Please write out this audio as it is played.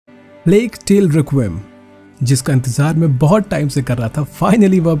Plague tell रिक्वेम, जिसका इंतज़ार मैं बहुत टाइम से कर रहा था,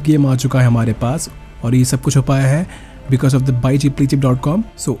 फाइनली वो अब गेम आ चुका है हमारे पास। और ये सब कुछ हो पाया है because of the buycheaplycheap.com।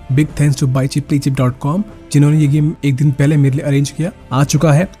 So big thanks to buycheaplycheap.com जिन्होंने ये गेम एक दिन पहले मेरे लिए अरेंज किया। आ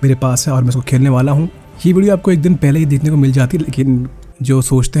चुका है, मेरे पास है और मैं इसको खेलने वाला हूँ। ये वीडियो आपको एक दिन पहले ही देखने को मिल जाती है, लेकिन जो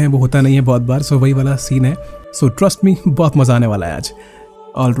सोचते हैं वो होता नहीं है बहुत बार। सो वही वाला सीन है। सो ट्रस्ट मी, बहुत मज़ा आने वाला है आज।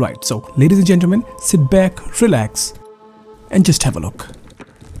 All right, so ladies and gentleman, sit back, relax and just have a look.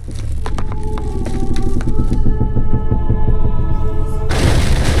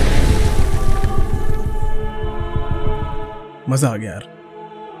 मजा आ गया यार,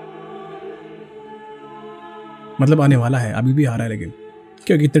 मतलब आने वाला है, अभी भी आ रहा है, लेकिन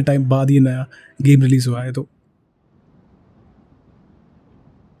क्योंकि इतने टाइम बाद ये नया गेम रिलीज हुआ है। तो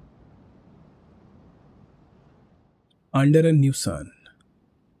under a new sun,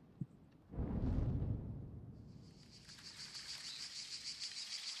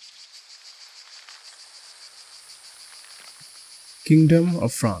 kingdom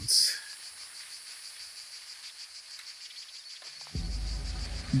of France,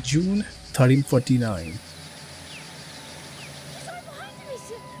 June 1349।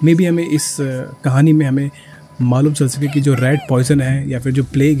 May be हमें इस कहानी में हमें मालूम चल सके कि जो रेड पॉइजन है या फिर जो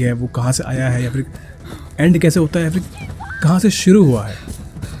प्लेग है वो कहाँ से आया है, या फिर एंड कैसे होता है, या फिर कहाँ से शुरू हुआ है।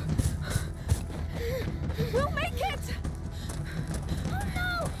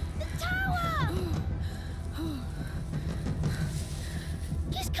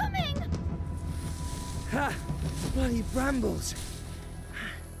 Bloody brambles!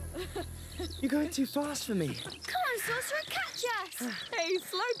 You're going too fast for me. Come on, sorcerer, catch us! Hey,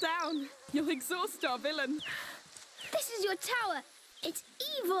 slow down. You'll exhaust our villain. This is your tower. It's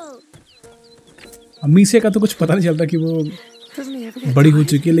evil. अमीसिया का तो कुछ पता नहीं चलता कि वो बड़ी हो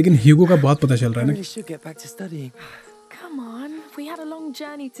चुकी है, लेकिन ह्यूगो का बहुत पता चल रहा है ना। Come on, we had a long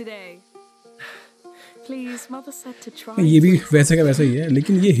journey today. Please, mother said to try. ये भी वैसे का वैसा ही है,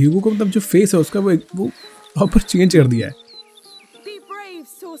 लेकिन ये ह्यूगो को मतलब जो फेस है उसका वो प्रॉपर चेंज कर दिया है। Be brave,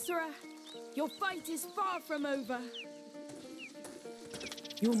 sorcerer. Your fight is far from over.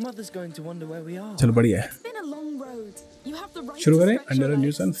 Your mother's going to wonder where we are. चलो बढ़िया है। It's been a long road. You have the right शुरू to करें। stretch under your a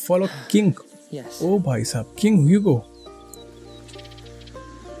new legs. Sun, follow king. Yes. ओ भाई साहब, king ह्यूगो।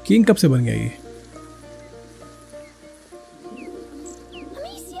 King कब से बन गया ये?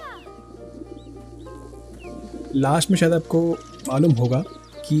 Amicia! लास्ट में शायद आपको मालूम होगा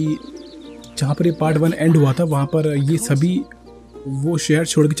कि जहाँ पर ये पार्ट 1 एंड हुआ था, वहाँ पर ये सभी वो शहर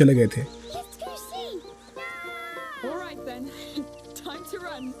छोड़ के चले गए थे। Let's go see! All right then. Time to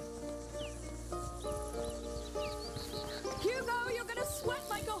run. Hugo, you're gonna sweat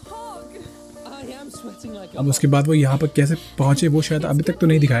like a hog. I am sweating like a अब उसके बाद वो यहाँ पर कैसे पहुँचे वो शायद अभी तक तो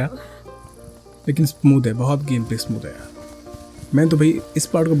नहीं दिखाया, लेकिन स्मूथ है, बहुत गेम प्ले स्मूथ है यार। मैंने तो भाई इस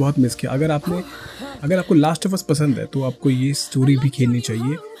पार्ट को बहुत मिस किया। अगर आपको लास्ट ऑफ अस पसंद है तो आपको ये स्टोरी भी खेलनी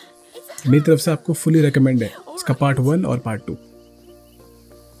चाहिए। मेरी तरफ से आपको फुली रिकमेंड है इसका पार्ट 1 और part 2।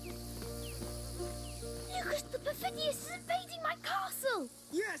 Lucas, the Perfidious is invading my castle!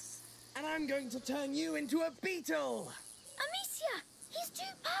 Yes, and I'm going to turn you into a beetle. Amicia, he's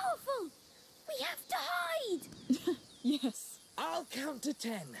too powerful! We have to hide! Yes. I'll count to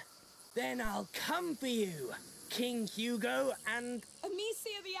 10. Then I'll come for you, King Hugo and...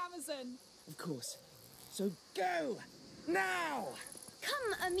 Amicia the Amazon. Of course. So go! Now! Come,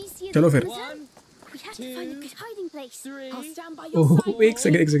 Amicia चलो the फिर। Amazon. We have to find a good hiding place. 3, I'll stand by your oh side. एक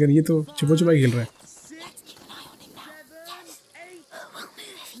second, ये तो छुपा छुपा खेल रहा है। 6, Let's keep an eye on him now. 7, 8, We'll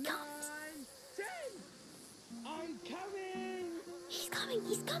move if he comes. 9, 10. I'm coming! He's coming,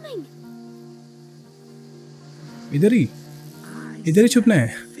 he's coming! इधर ही छुपना है।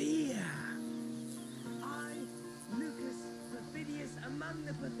 Fear. I, Lucas, Perfidious among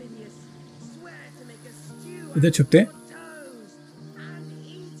the Perfidious, swear to make a stew इधर छुपते हैं। of toes and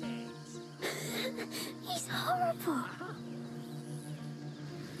eat it. He's horrible!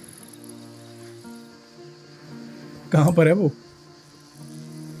 कहाँ पर है वो?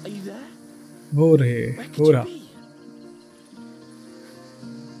 Are you there? वो रहा। be?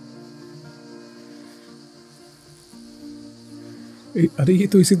 अरे ये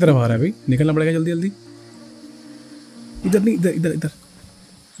तो इसी तरफ आ रहा है भाई, निकलना पड़ेगा जल्दी जल्दी। इधर नहीं, इधर।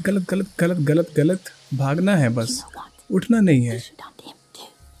 गलत भागना है बस, उठना नहीं है। Shoot on him too.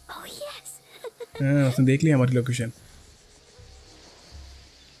 Oh yes! हाँ, उसने देख लिया हमारी location.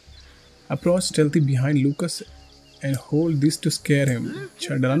 Approach stealthy behind लूकस and hold this to square him.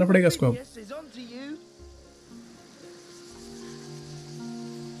 अच्छा, डराना पड़ेगा उसको अब। Yes, is on to you.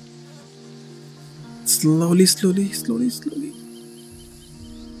 Slowly.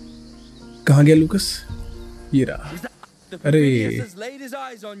 कहाँ गया लूकस? ये रहा। The अरे Pavilius has laid his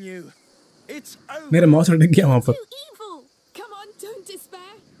eyes on you. It's over. मेरा माउस अटक गया वहाँ पर। Too evil. Come on, don't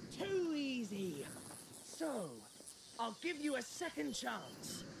despair. Too easy. So, I'll give you a second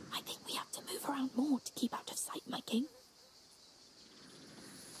chance. I think we have to move around more to keep out of sight, my king.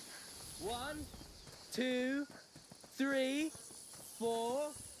 1, 2, 3,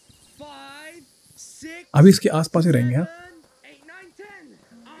 4, 5, 6. अभी इसके आसपास ही रहेंगे, हाँ 7, 8, 9, 10.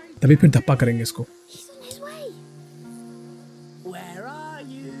 तभी फिर धप्पा करेंगे इसको। He's on his way. Where are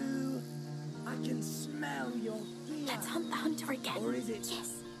you? I can smell your fear. Let's hunt the hunter again. Or is it Yes.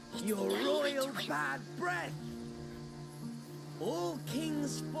 your royal bad breath? All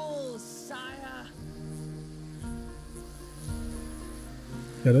kings fall, sire.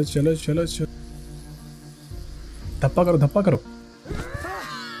 चलो चलो चलो चलो, धप्पा करो धप्पा करो।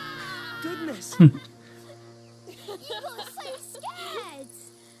 Goodness. You got so scared.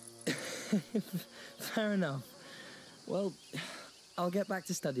 Fair enough. Well, I'll get back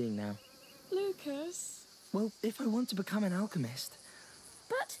to studying now. Lucas. Well, if I want to become an alchemist,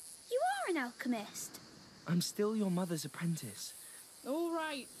 But you are an alchemist. I'm still your mother's apprentice. All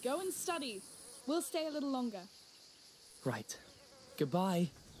right, go and study. We'll stay a little longer. Right. Goodbye.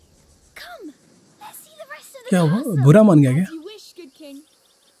 Come, let's see the rest of the क्या हुआ, castle. बुरा मान गया क्या? As you wish, good king.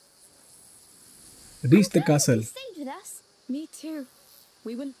 Reach the He castle. stayed with us. Me too.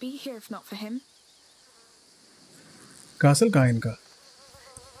 We wouldn't be here if not for him. Castle कहाँ है इनका?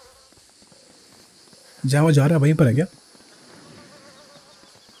 जहाँ वो जा रहा है वहीं पर है क्या?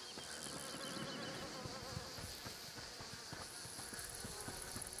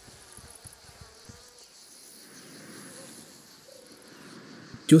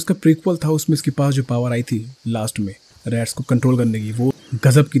 जो उसका प्रीक्वल था उसमें इसके पास जो पावर आई थी लास्ट में रैट्स को कंट्रोल करने की, वो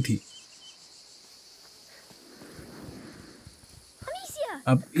गजब की थी। Amicia,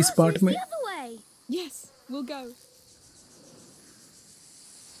 अब इस पार्ट में the other way. Yes, we'll go.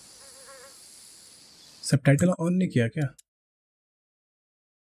 Subtitle on नहीं किया क्या?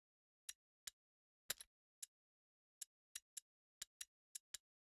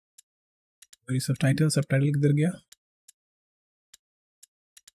 मेरी सबटाइटल किधर गया?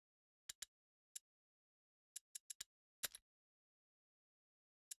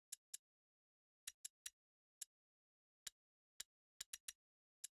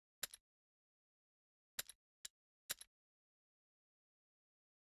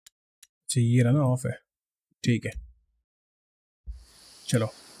 अच्छा ये रहा ना, ऑफ है, ठीक है। चलो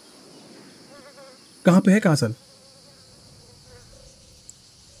कहाँ पे है कासल?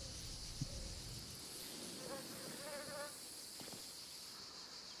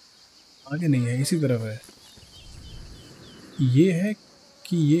 आगे नहीं है, इसी तरफ है। ये है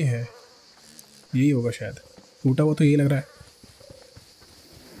कि ये है? यही होगा शायद, टूटा हुआ तो यही लग रहा है।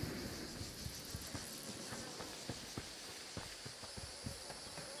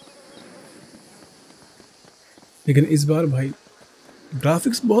 लेकिन इस बार भाई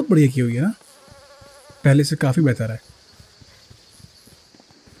ग्राफिक्स बहुत बढ़िया की हुई है ना, पहले से काफ़ी बेहतर है।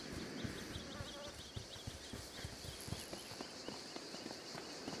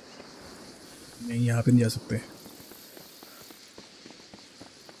 नहीं यहाँ पे नहीं जा सकते।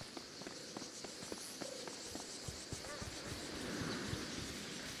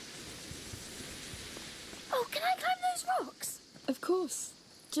 Oh, can I climb those rocks? Of course.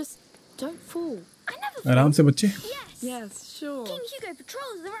 Just don't fall. I never. आराम से बच्चे। Yes. Yes, sure. King Hugo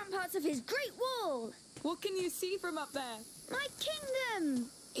patrols the ramparts of his great wall. What can you see from up there? My kingdom.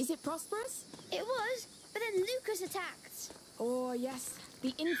 Is it prosperous? It was, but then Lucas attacked. Oh, yes.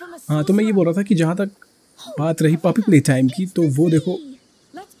 The infamous. हाँ तो मैं ये बोल रहा था कि जहाँ तक बात रही पॉपी प्ले टाइम की, तो वो देखो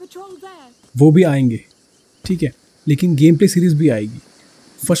Let's patrol there. वो भी आएंगे, ठीक है, लेकिन गेम प्ले सीरीज भी आएगी।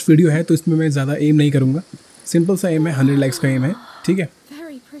 फर्स्ट वीडियो है तो इसमें मैं ज़्यादा एम नहीं करूँगा, सिंपल सा एम है, 100 लाइक्स का एम है, ठीक है।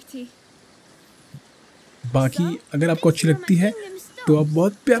 Very pretty. बाकी अगर आपको अच्छी लगती है तो आप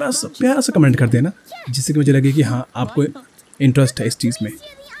बहुत प्यारा सा कमेंट कर देना, जिससे कि मुझे लगे कि हाँ आपको इंटरेस्ट है इस चीज़ में। Near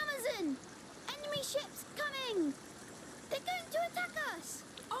the Amazon. Enemy ships coming. They're going to attack us.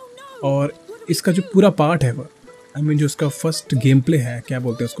 Oh no. और इसका जो पूरा पार्ट है, आई मीन जो इसका फर्स्ट गेम प्ले है, क्या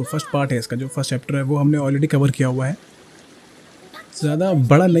बोलते हैं उसको, फर्स्ट पार्ट है इसका, जो फर्स्ट चैप्टर है वो हमने ऑलरेडी कवर किया हुआ है। ज़्यादा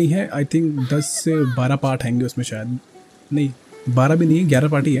बड़ा नहीं है, आई थिंक 10 से 12 पार्ट आएंगे उसमें, शायद नहीं 12 भी नहीं,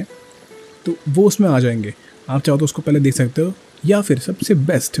 11 पार्ट ही है, तो वो उसमें आ जाएंगे। आप चाहो तो उसको पहले देख सकते हो, या फिर सबसे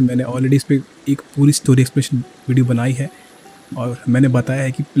बेस्ट मैंने ऑलरेडी इस पर एक पूरी स्टोरी एक्सप्लेनेशन वीडियो बनाई है और मैंने बताया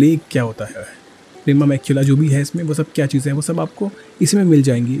है कि प्ले क्या होता है, प्रेमा मैक्यूला जो भी है इसमें, वो सब क्या चीज़ें हैं, वो सब आपको इसमें मिल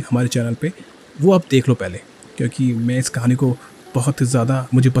जाएंगी हमारे चैनल पे, वो आप देख लो पहले, क्योंकि मैं इस कहानी को बहुत ज़्यादा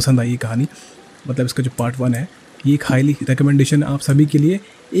मुझे पसंद आई ये कहानी, मतलब इसका जो पार्ट 1 है ये एक हाईली रिकमेंडेशन आप सभी के लिए।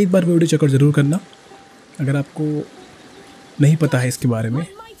 एक बार वीडियो चेकआउट ज़रूर करना। अगर आपको नहीं पता है इसके बारे में,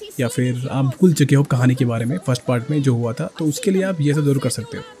 या फिर आप भूल चुके हो कहानी के बारे में फर्स्ट पार्ट में जो हुआ था, तो उसके लिए आप ये सब जरूर कर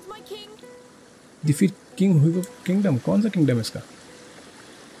सकते हो। डिफीट किंग किंगडम, कौन सा किंगडम है इसका?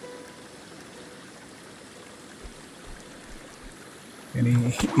 यानी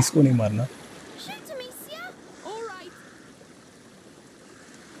इसको नहीं मारना। Shoot, Amicia! All right.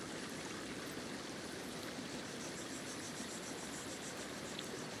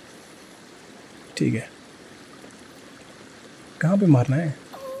 ठीक है, कहाँ पे मारना है?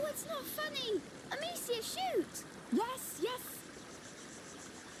 Oh, it's not funny. Amicia, shoot! Yes, yes.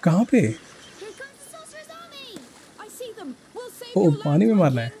 कहाँ पे? Here comes the sorcerer's army. I see them. We'll save O your land, पानी में my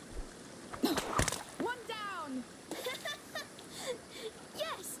मारना है। king. One down.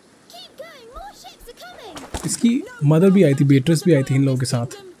 Yes, keep going. More ships are coming. इसकी mother भी आई थी, बेट्रेस भी आई थी इन लोगों के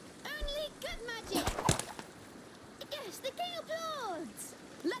साथ। Only good magic. Yes, the king applauds.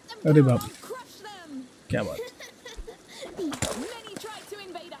 Let them अरे go. बाप, I'll crush them. क्या बात। Many tried to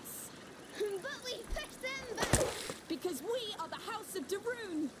invade us But we pushed them back. because we are the House of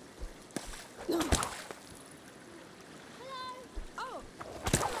Darun. Hello. Oh,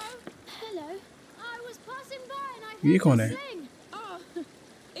 hello. Hello. I was passing by and I ये heard कौन you है? sing. Oh,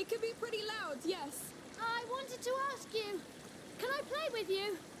 it can be pretty loud, yes. I wanted to ask you, can I play with you?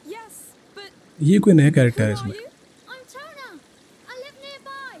 Yes, but ये कोई नया character है who are इसमें। you? I'm Tona. I live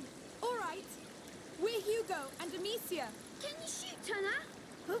nearby. All right. We're Hugo and Amicia. Can you shoot, Tona?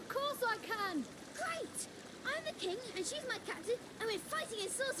 Of course I can. Great. I'm the king and she's my captain and we're fighting a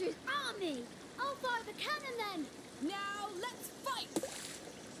sorcerer's army. I'll fire the cannon then. Now let's fight.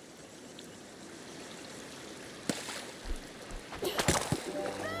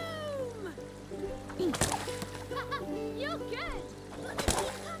 Boom! You're good. But they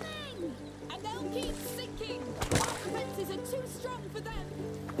keep coming. And they'll keep sinking. Our defenses are too strong for them.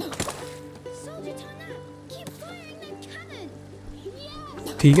 Soldier Tona, keep firing that cannon.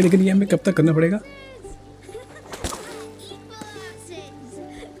 Yes. ठीक है, लेकिन ये हमें कब तक करना पड़ेगा? Equal asses.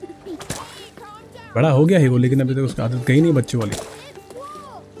 Hey, calm down. बड़ा हो गया है वो, लेकिन अभी तक उसका आदत गई नहीं बच्चों वाली। It's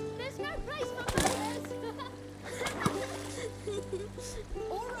war. There's no place for mothers.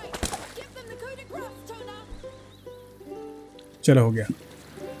 All right. Give them the coup de grace, Tona. चलो हो गया।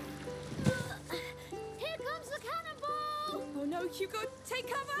 Here comes the cannonball. Oh no, Hugo, take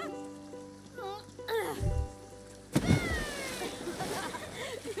cover.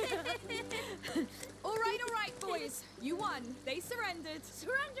 All right, boys. You won. They surrendered.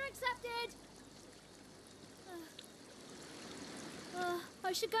 Surrender accepted.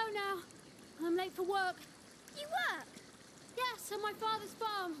 I should go now. I'm late for work. You work? Yes, on my father's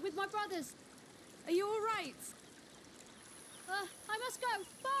farm with my brothers. Are you all right? I must go.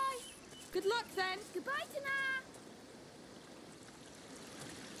 Bye. Good luck then. Goodbye, Tana.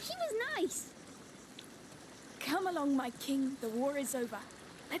 She was nice. Come along, my king. The war is over.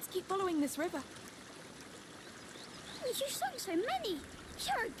 Let's keep following this river. You sung so many.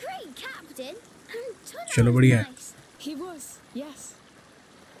 You're a great captain. And Tana चलो was बढ़िया है। nice. He was, yes.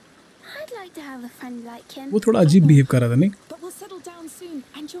 I'd like to have a friend like him. वो थोड़ा अजीब behave कर रहा था, नहीं? But we'll settle down soon,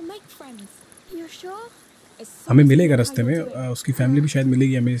 and you'll make friends. You're sure? As soon हमें as we मिलेगा know how रास्ते में, you're doing. उसकी फैमिली भी शायद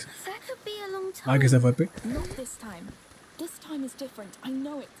मिलेगी हमें That could be a long time. आगे सफर पे। Not this time. This time is different. I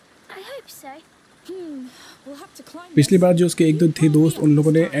know it. I hope so. We'll have to climb. पिछली this. बार जो उसके एक दो थे दोस्त, उन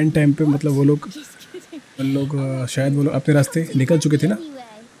लोगों ने एंड टाइम पे, मतलब वो लोग Just kidding. शायद वो लोग अपने रास्ते निकल चुके थे ना,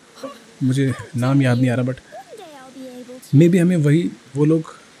 Anyway, मुझे नाम याद नहीं आ रहा, but one day I'll be able to. May be हमें वो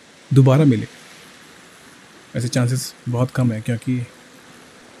लोग दोबारा मिले। ऐसे चांसेस बहुत कम है, क्योंकि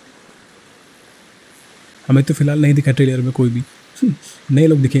हमें तो फिलहाल नहीं दिखा ट्रेलर में कोई भी। नए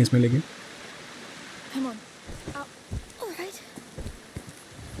लोग दिखे इसमें, लेकिन Come on. All right.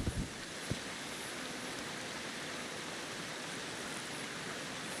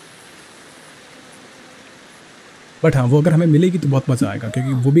 But हाँ, वो अगर हमें मिलेगी तो बहुत मज़ा आएगा,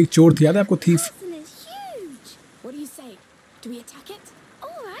 क्योंकि वो भी एक चोर थी, याद है आपको, thief. Castle is huge. What do you say? Do we attack it?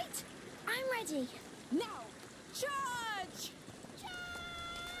 All right. I'm ready. Now, charge!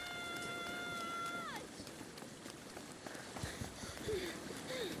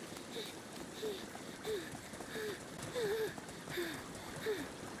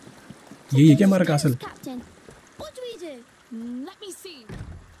 ये क्या हमारा castle? Captain, what do we do? Let me see.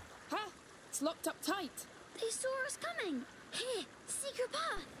 Huh? It's locked up tight. They saw us coming. Here, secret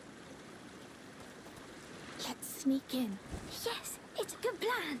path. Let's sneak in. Yes, it's a good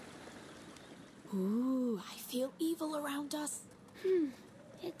plan. Ooh, I feel evil around us.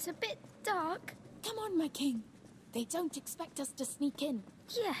 It's a bit dark. Come on, my king. They don't expect us to sneak in.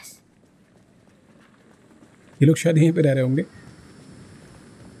 Yes. ये लोग शायद यहीं पे रह रहे होंगे।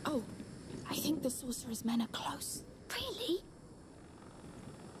 Oh, I think the sorcerer's men are close. Really?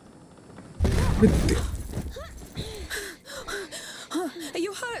 Are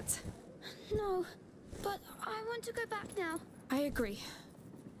you hurt? No, but I want to go back now. I agree.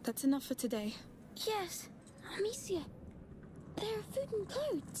 That's enough for today. Yes, Amicia. There are food and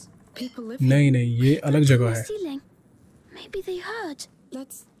clothes. People live नहीं नहीं, ये अलग On जगह the है. ceiling. Maybe they heard.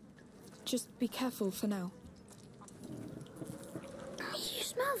 Let's just be careful for now. You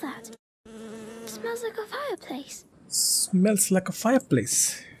smell that? Smells like a fireplace. Smells like a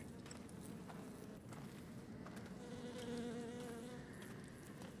fireplace.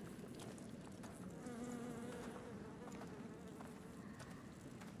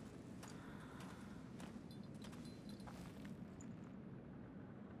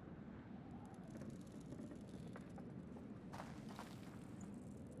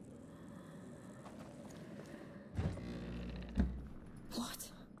 What?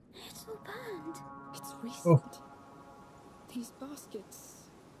 It's all burned. It's recent. These baskets,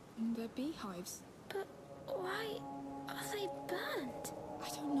 they're beehives. But why are they burned? I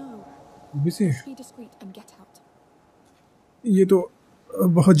don't know. वैसे Be discreet and get out. ये तो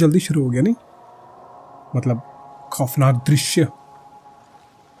बहुत जल्दी शुरू हो गया नहीं? मतलब खौफनाक दृश्य.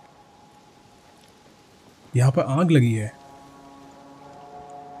 यहाँ पर आग लगी है.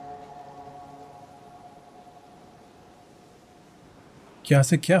 क्या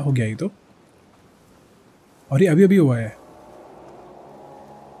से क्या हो गया ये तो? और ये अभी अभी हुआ है.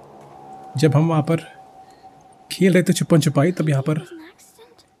 जब हम वहाँ पर खेल रहे थे छुपन छुपाई, तब यहाँ पर It was an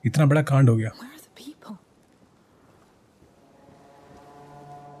accident. इतना बड़ा कांड हो गया. Where are the people?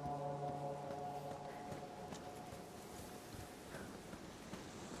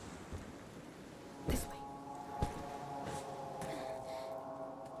 This way.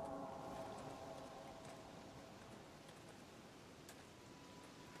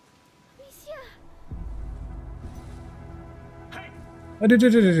 Amicia. अरे रे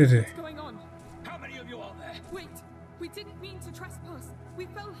रे रे रे रे. What's going on? How many of you are there? Wait, we didn't mean to trespass. We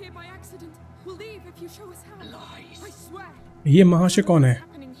fell here by accident. We'll leave if you show us how. Lies. I swear. ये महाशय कौन है? What's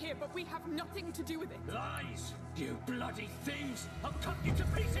happening here, but we have nothing to do with it. Lies! You bloody thieves! I'll cut you to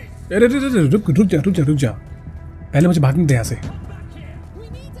pieces! अरे रे रे रे, रुक रुक जा रुक जा रुक जा. पहले मुझे भागने दे यहाँ से. Come back here! We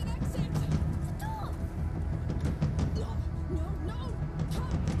need an exit. Door. No, no.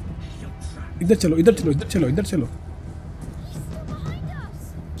 Come. You're trapped! इधर चलो इधर चलो इधर चलो इधर चलो. He's still behind us.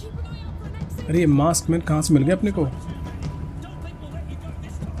 Keep an eye out for an exit. अरे ये मास्क मैन कहाँ से मिल गया अपने को? Don't think we'll let you go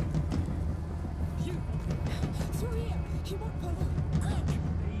this time! You Through here. He won't follow.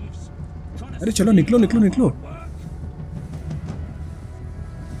 thieves! Trying to अरे चलो निकलो निकलो निकलो. work!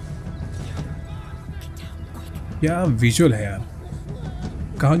 क्या विजुअल है यार.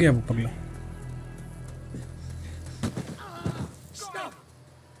 कहाँ गया वो पगला? Stop!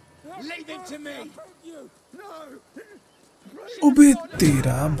 Leave him to me! अबे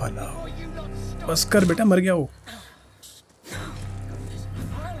तेरा भला. बस कर बेटा, मर गया वो.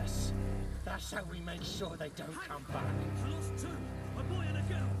 That's how we make sure they don't come back. Lost two, a boy and a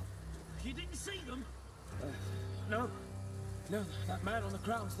girl. You didn't see them? No. No, that man on the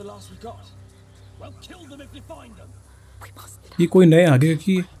ground's the last we got. Well, kill them if you find them. We must. ये कोई नए आ गए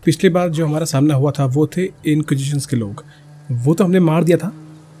कि पिछली बार जो हमारा सामना हुआ था वो थे इनक्विजिशंस के लोग. वो तो हमने मार दिया था.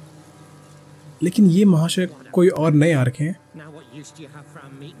 लेकिन ये महाशय कोई और नए आ रखे हैं. Now what use do you have for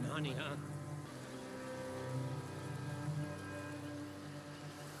our meat and honey, huh?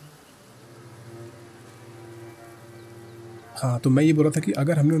 हाँ, तो मैं ये बोल रहा था कि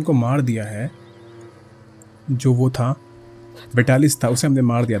अगर हमने उनको मार दिया है, जो वो था बेटालिस था, उसे हमने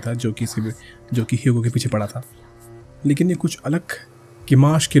मार दिया था, जो कि ह्यूगो के पीछे पड़ा था. लेकिन ये कुछ अलग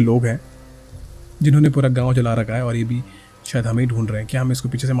किमाश के लोग हैं जिन्होंने पूरा गांव जला रखा है और ये भी शायद हमें ही ढूंढ रहे हैं. क्या हम इसको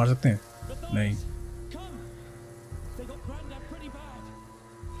पीछे से मार सकते हैं? नहीं. Come! They got Grandad pretty bad.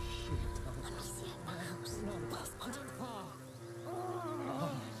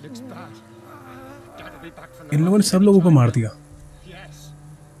 Looks bad. Dad'll be back from the इन लोगों ने सब लोगों को मार दिया. Yes.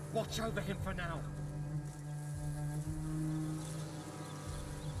 Watch over him for now.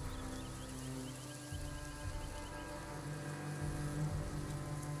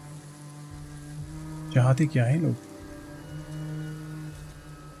 चाहते क्या है लोग?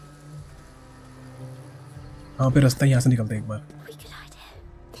 हाँ, पे रास्ता यहाँ से निकलता है एक बार. We could hide here.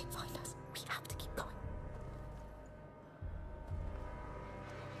 They find us. We have to keep going.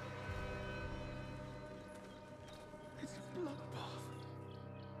 It's a bloodbath.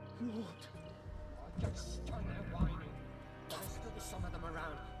 Lord. Just stand there whining. There's still some of them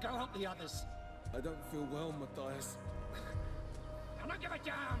around. Go help the others. I don't feel well, Matthias. I don't give a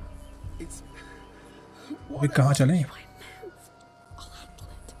damn. It's... अभी कहाँ चलें? I'll handle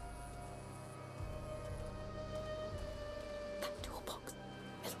it. That toolbox.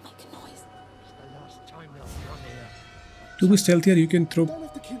 It'll make a noise. To be stealthier, you can throw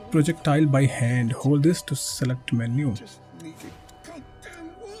projectile by hand. Hold this to select menu. Just needed goddamn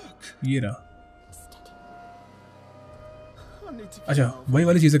work. ये रहा. I need to अच्छा, वही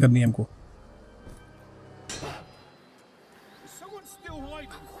वाली चीजें करनी है हमको. Is someone still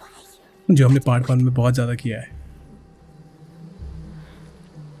hiding? जो हमने पार्ट 1 में बहुत ज्यादा किया है.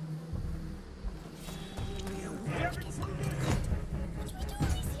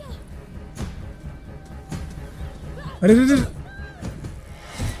 अरे अरे अरे.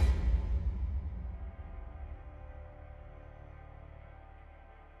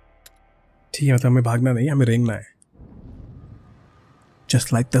 ठीक है, मतलब हमें भागना नहीं, हमें रेंगना है.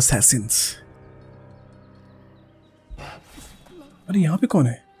 Just like the assassins. अरे यहाँ पे कौन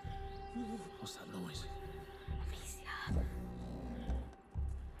है? What's that noise?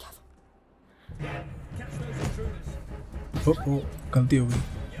 ओ गलती हो गई.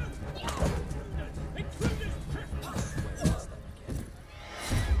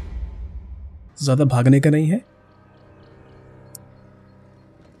 ज्यादा भागने का नहीं है,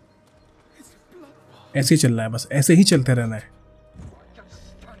 ऐसे ही चलना है, बस ऐसे ही चलते रहना है. Just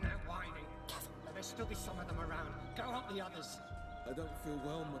stand there whining. There'll still be some of them around. Go help the others. I don't feel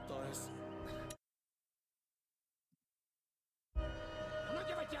well, Matthias. I don't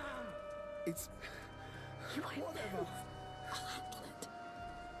give a damn. It's Whatever.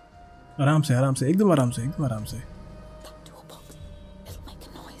 आराम से, आराम से, एकदम आराम से, एकदम आराम से. That door box. It'll make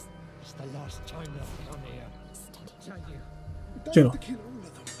a noise. It's the last time they'll come here. Tell you. चलो, to kill all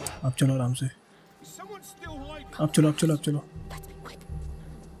of them. आप चलो आराम से. Is someone still hiding? आप चलो, आप चलो, आप चलो. Let's be quick.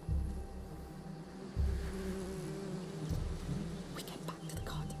 We get back to the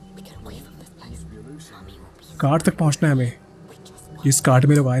cart. We get away from this place. Mummy will be cart तक पहुंचना है हमें. We just जिस कार्ट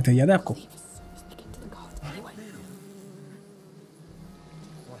में लोग आए थे, याद है आपको? leave as soon as we get to the cart. Anyway.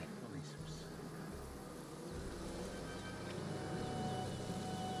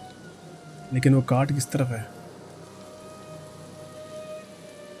 लेकिन वो कार्ट किस तरफ है?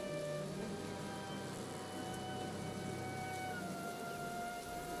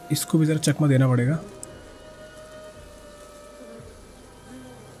 इसको भी जरा चकमा देना पड़ेगा.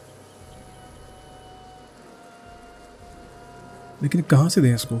 लेकिन कहाँ से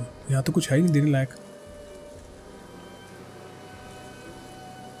दें इसको? यहाँ तो कुछ है ही नहीं देने लायक.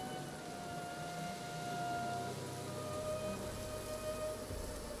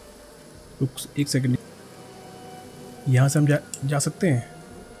 एक सेकंड, यहाँ से हम जा सकते हैं.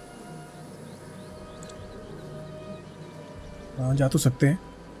 हाँ, जा तो सकते हैं,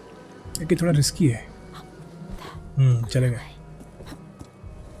 लेकिन थोड़ा रिस्की है. चलेगा.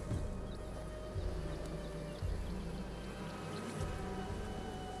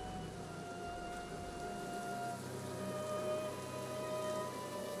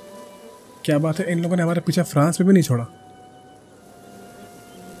 क्या बात है, इन लोगों ने हमारे पीछे फ्रांस में भी नहीं छोड़ा.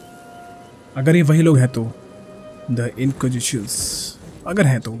 अगर ये वही लोग हैं तो द इनक्विजिशंस, अगर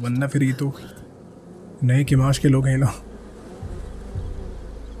हैं तो, वरना फिर ये तो नए किमाश के लोग हैं लोग.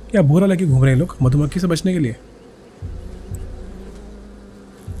 क्या बुरा लगे घूम रहे हैं लोग मधुमक्खी से बचने के लिए.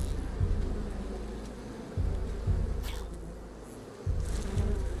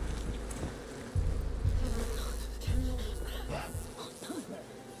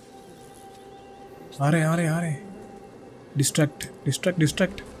 आ रहे.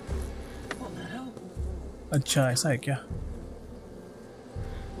 डिस्ट्रैक्ट. अच्छा, ऐसा है क्या?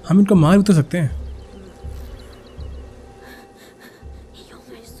 हम इनको मार भी तो सकते हैं. He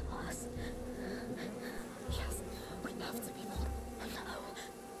almost saw us. Yes, we have to be more. No.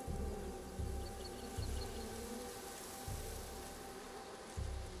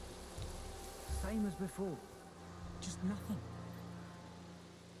 Same as before. Just nothing.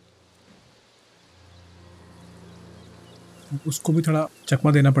 उसको भी थोड़ा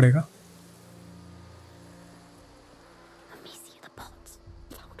चकमा देना पड़ेगा. Let me see the pots.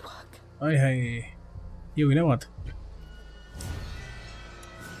 That would work. हाय हाय, ये हुई ना बात.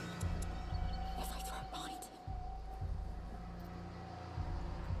 If I throw it behind him.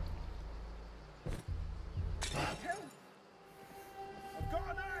 I've got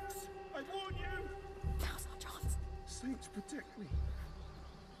an axe. I warn you. Now's our chance. Saints protect me.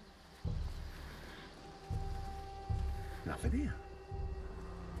 Nothing here.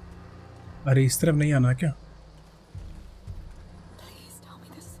 अरे इस तरफ नहीं आना क्या? Please tell me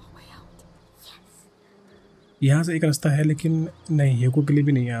this is our way out. Yes. यहाँ से एक रास्ता है, लेकिन नहीं, ह्यूगो के लिए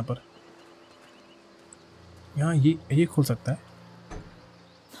भी नहीं है यहाँ पर. यहाँ ये खोल सकता है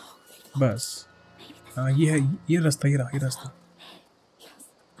बस. हाँ, ये है, ये रास्ता. Yes.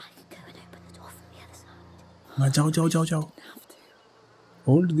 I can go and open the door from the other side. हाँ, जाओ. Have to.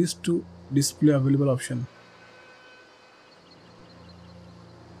 Hold this to display available option.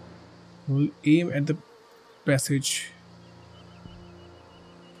 We'll aim at the passage.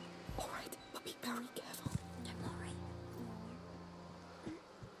 Alright, but be very careful. Don't worry.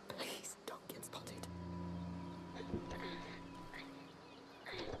 Please don't get spotted.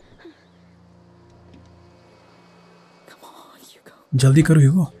 Come on, Hugo. जल्दी करो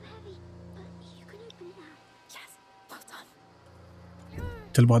ह्यूगो। Heavy, but you can open it now. Yes, well done.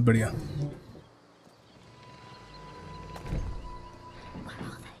 चल बहुत बढ़िया। Where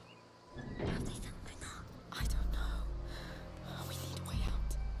are they? Have they found Bernard? I don't know. We need a way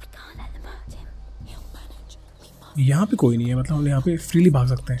out. I can't let them hurt him. He'll manage. We must. यहाँ पे कोई नहीं है, मतलब हम यहाँ पे फ्रीली भाग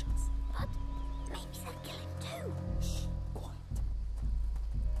सकते हैं। But maybe they'll kill him too. Quiet.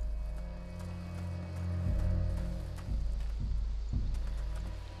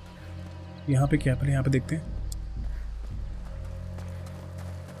 यहाँ पे क्या है, पहले यहाँ पे देखते हैं।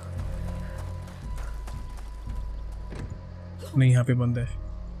 नहीं, यहाँ पे बंद है।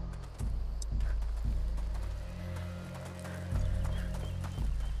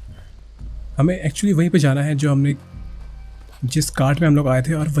 हमें एक्चुअली वहीं पे जाना है जो हमने जिस कार्ट में हम लोग आए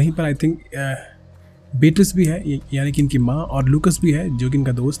थे, और वहीं पर आई थिंक बेट्रिस भी है, यानी कि इनकी माँ, और लूकस भी है जो कि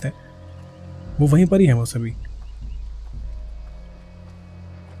इनका दोस्त है। वो वहीं पर ही है वो सभी।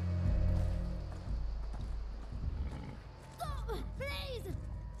 Stop, please!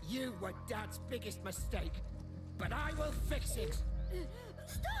 You were Dad's biggest mistake, but I will fix it.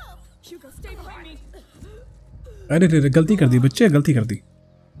 Stop! Hugo, stay behind me. अरे रे, गलती कर दी बच्चे, गलती कर दी।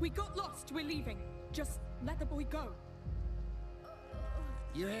 We got lost. We're leaving. Just let the boy go.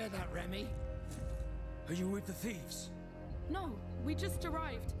 You hear that, Remy? Are you with the thieves? No, we just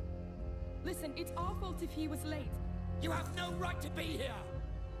arrived. Listen, it's our fault if he was late. You have no right to be here.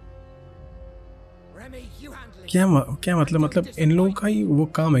 Remy, you handle it. क्या मतलब इन लोगों का ही वो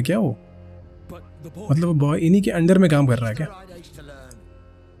काम है क्या? वो But the boy. मतलब वो बॉय इन्हीं के अंडर में काम कर रहा है क्या? Right age to learn.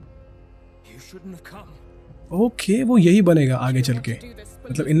 You shouldn't have come. Okay, वो यही बनेगा आगे चल के,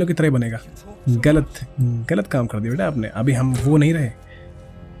 मतलब इन लोग की तरह ही बनेगा। गलत काम कर दिया बेटा आपने। अभी हम वो नहीं रहे,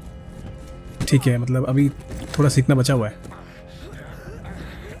 ठीक है, मतलब अभी थोड़ा सीखना बचा हुआ है।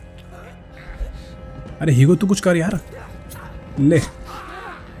 अरे हीगो तू कुछ कर यार, ले।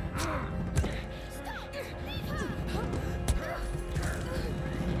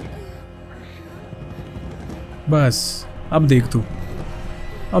 बस अब देख तू,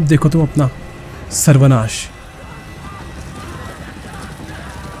 अब देखो तुम अपना सर्वनाश।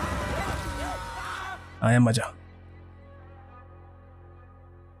 आया मजा।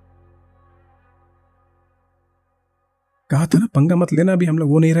 कहा था ना पंगा मत लेना, अभी हम लोग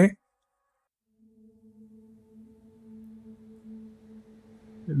वो नहीं रहे।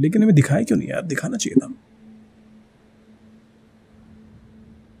 लेकिन हमें दिखाया क्यों नहीं यार, दिखाना चाहिए था।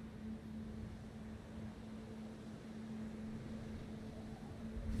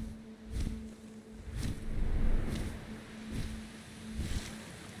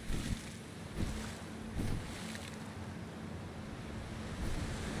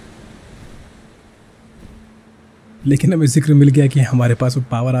 लेकिन हमें जिक्र मिल गया कि हमारे पास वो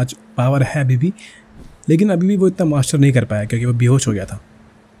पावर है अभी भी, लेकिन अभी भी वो इतना मास्टर नहीं कर पाया क्योंकि वो बेहोश हो गया था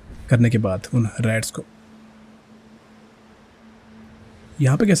करने के बाद उन रैट्स को।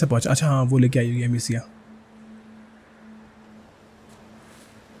 यहाँ पे कैसे पहुंचा? अच्छा हाँ, वो लेके आई हुई है मिसिया।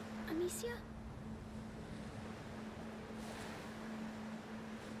 Amicia?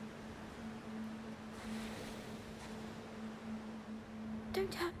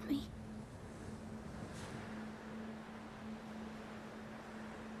 Don't hurt me.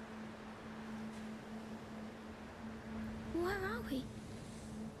 Where are we?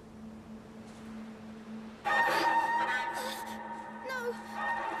 No!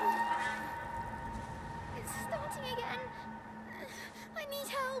 It's starting again. I need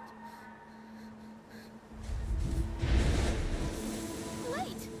help.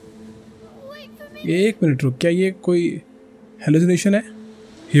 Wait! Wait for me! एक मिनट रुक, क्या ये कोई हेलुसिनेशन है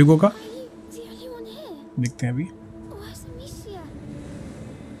ह्यूगो का? Are you the only one here? देखते हैं अभी। Where's Amicia?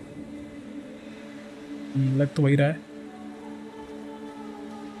 लग तो वही रहा है।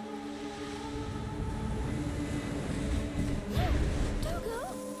 Don't go!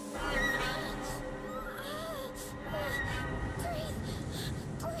 Breathe!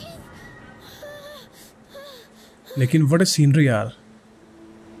 लेकिन व्हाट इज सीनरी यार,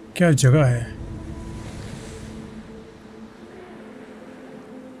 क्या जगह है।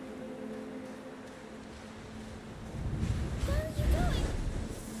 Where are you going?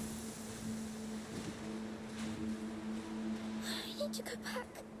 I need to go back.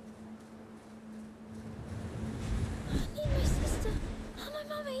 I need my sister and my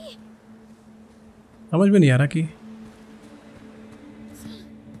mummy. समझ में नहीं आ रहा कि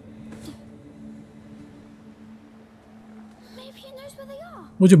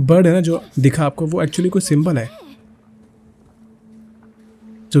वो जो बर्ड है ना जो दिखा आपको, वो एक्चुअली कोई सिंबल है,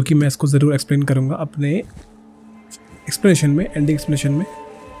 जो कि मैं इसको ज़रूर एक्सप्लेन करूँगा अपने एक्सप्लेनेशन में, एंडिंग एक्सप्लेनेशन में।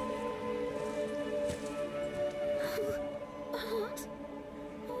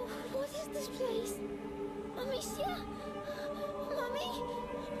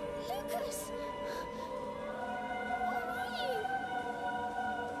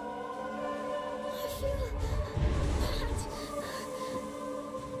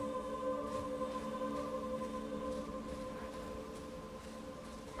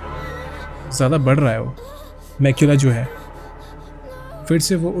 ज़्यादा बढ़ रहा है वो मैक्यूला जो है, फिर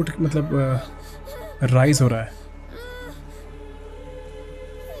से वो उठ मतलब राइज हो रहा है।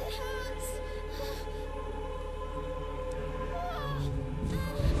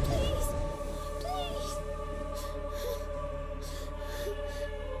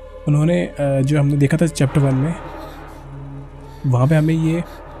 उन्होंने जो हमने देखा था चैप्टर 1 में, वहाँ पे हमें ये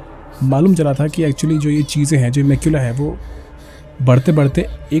मालूम चला था कि एक्चुअली जो ये चीज़ें हैं, जो मैक्यूला है, वो बढ़ते बढ़ते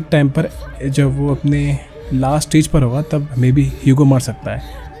एक टाइम पर जब वो अपने लास्ट स्टेज पर होगा तब मे बी ह्यूगो मार सकता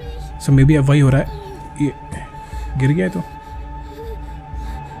है। सो मे बी अब वही हो रहा है। ये गिर गया है तो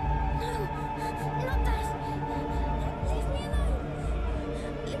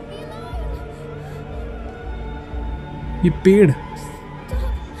ये पेड़,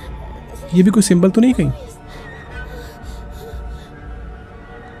 ये भी कोई सिंबल तो नहीं कहीं?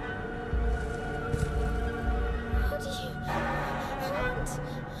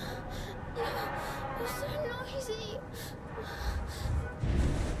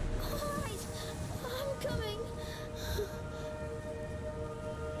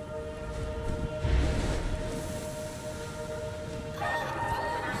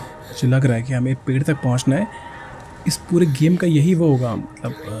 मुझे लग रहा है कि हमें पेड़ तक पहुंचना है। इस पूरे गेम का यही वो होगा,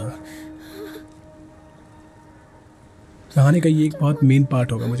 मतलब कहानी का ये एक बहुत मेन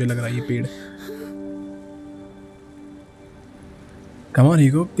पार्ट होगा, मुझे लग रहा है ये पेड़। Come on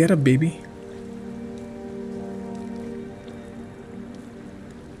Hugo, get up baby.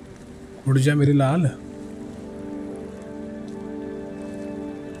 उड़ जा मेरे लाल।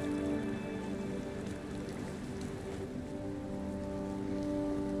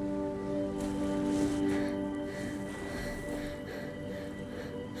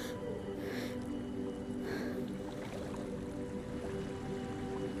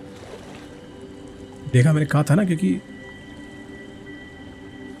 देखा, मैंने कहा था ना, क्योंकि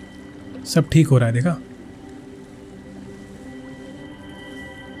सब ठीक हो रहा है। देखा,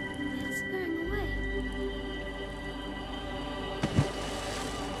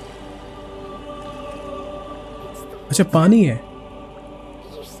 अच्छा पानी है।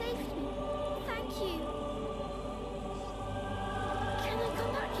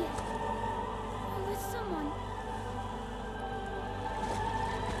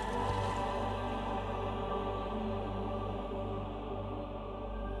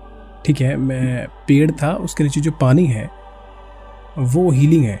 ठीक है, मैं पेड़ था, उसके नीचे जो पानी है वो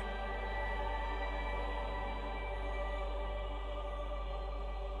हीलिंग है।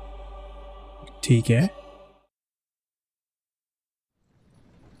 ठीक है,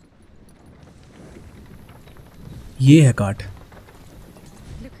 ये है काट।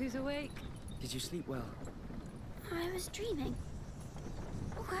 Look who's awake. Did you sleep well? I was dreaming.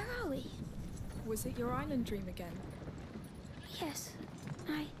 Where are we? Was it your island dream again? Yes,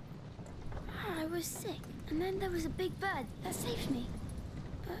 I was sick, and then there was a big bird that saved me.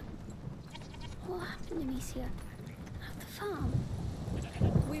 But what happened to Amicia at the farm?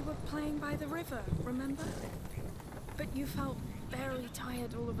 We were playing by the river, remember? But you felt very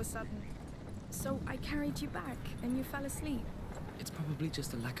tired all of a sudden. So I carried you back, and you fell asleep. It's probably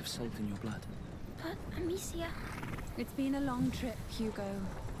just a lack of salt in your blood. But Amicia... It's been a long trip, Hugo.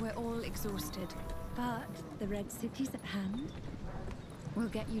 We're all exhausted. But the Red City's at hand.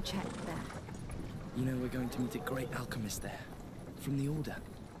 We'll get you checked there. You know, we're going to meet a great alchemist there. From the Order.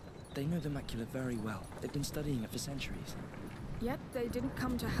 They know the macula very well. They've been studying it for centuries. Yet they didn't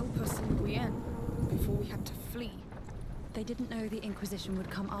come to help us in Requiem before we had to flee. They didn't know the Inquisition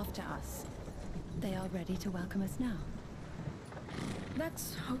would come after us. They are ready to welcome us now. Let's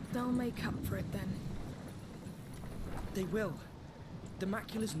hope they'll make up for it then. They will. The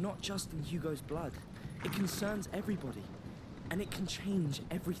macula's not just in Hugo's blood. It concerns everybody. And it can change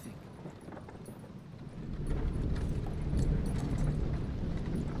everything.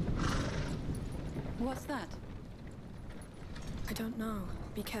 What's that? I don't know.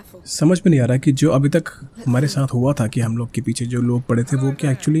 Be careful. समझ में नहीं आ रहा कि जो अभी तक हमारे साथ हुआ था, कि हम लोग के पीछे जो लोग पड़े थे, वो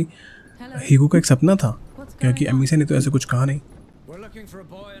क्या एक्चुअली ह्यूगो का एक सपना था, क्योंकि अमीसा ने तो ऐसे कुछ कहा नहीं। We're looking for a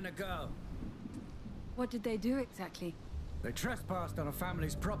boy and a girl. What did they do exactly? They trespassed on a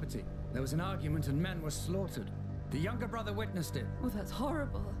family's property. There was an argument and men were slaughtered. The younger brother witnessed it. Oh, that's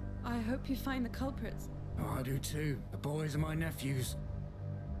horrible. I hope you find the culprits. Oh, I do too. The boys are my nephews.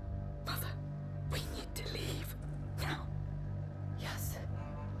 Mother, we need to leave. Now. Yes.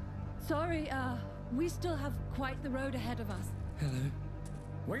 Sorry, we still have quite the road ahead of us. Hello.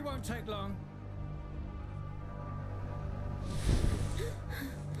 We won't take long.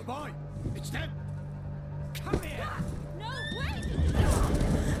 Bye-bye. It's them. Come here. No, wait!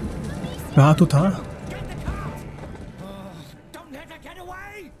 रहा तो था। Get the cart. Oh, don't let her get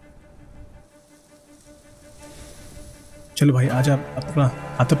away. चलो भाई आजा, अपना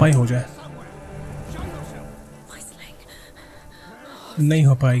हाथापाई हो जाए। Show yourself. My sling. नहीं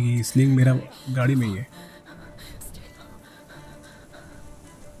हो पाएगी, स्लिंग मेरा गाड़ी में ही है।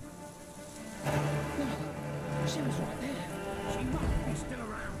 She was right there. She must be still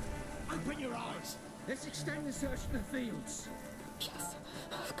around. Open your eyes. Let's extend the search to the fields. Yes,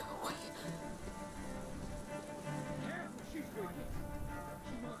 go away. Careful, she's wicked.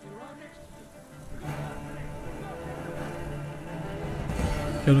 She might be right next to you.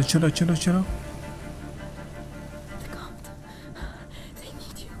 चलो चलो चलो चलो। They can't. They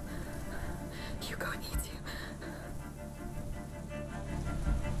need you. Hugo needs you.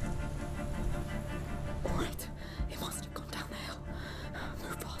 All right, it must have gone down the hill.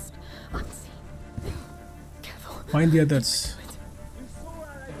 Move fast, unseen. Careful. Find the others. You saw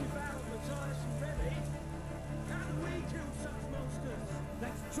how they devoured Matthias and Remy. How do we kill such monsters?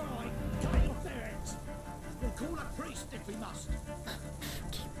 Let's try cutting off their heads. We'll call a priest if we must.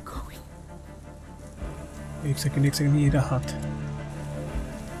 Keep going. एक second ये रहा हाथ।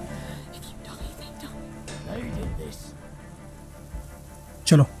 If you die, they die. They did this.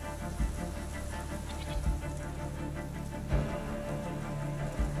 चलो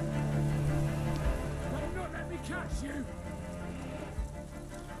They'll not let me catch you.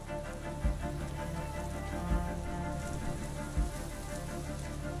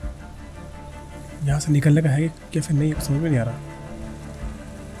 यहाँ से निकलने का है क्या फिर नहीं, समझ में नहीं आ रहा।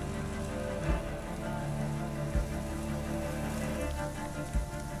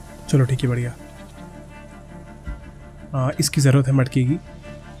 चलो ठीक है, बढ़िया। हाँ, इसकी ज़रूरत है मटकी की,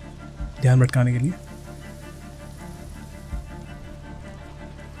 ध्यान भटकाने के लिए।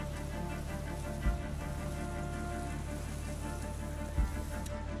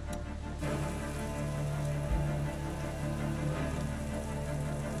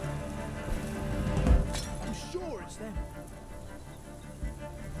 I'm sure it's them.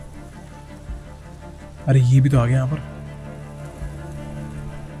 अरे ये भी तो आ गया यहाँ पर।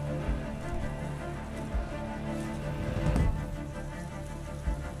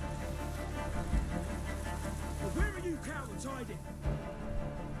 But where are you cowards hiding?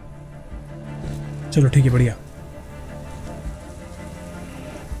 चलो ठीक है, बढ़िया।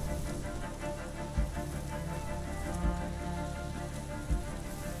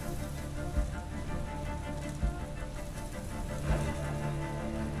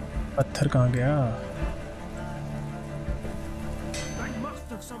 पत्थर कहाँ गया? They must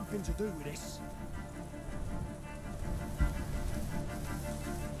have something to do with this.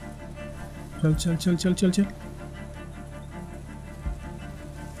 चल चल चल चल चल चल।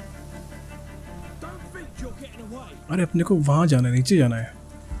 Don't think you're getting away. अरे अपने को वहां जाना है, नीचे जाना है।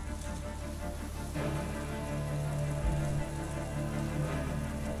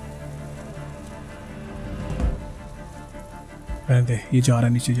 रहने दे, ये जा रहा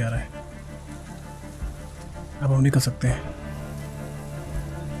है, नीचे जा रहा है। अब हम निकल सकते हैं।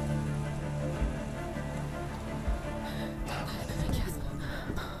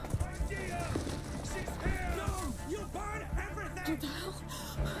 No, you'll burn everything.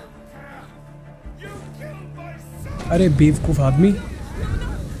 You killed my son. अरे बेवकूफ आदमी।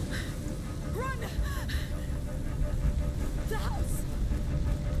 Run! The house!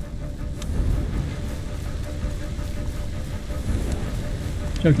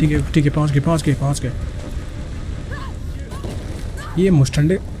 चल ठीक है ठीक है, पहुंच गए। ये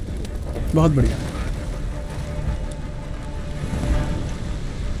मुस्टंडे बहुत बढ़िया।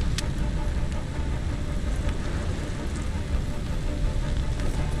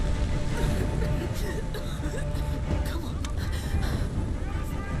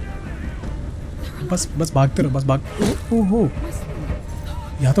 बस भागते रहो, बस भाग। ओहो,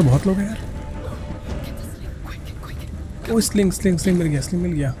 यहाँ तो बहुत लोग हैं यार। ओ स्लिंग मिल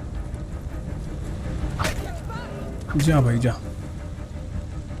गया। जा भाई जा।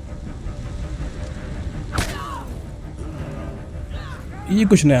 ये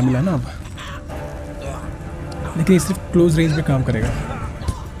कुछ नया मिला ना अब, लेकिन ये सिर्फ क्लोज रेंज में काम करेगा।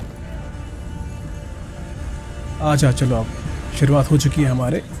 आजा, चलो अब शुरुआत हो चुकी है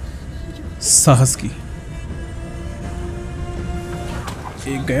हमारे साहस की।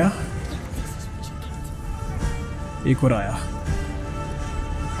 एक गया, एक और आया।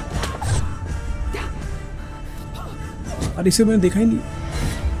 अरे इसे मैंने देखा ही नहीं।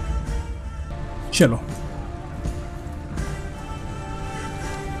 चलो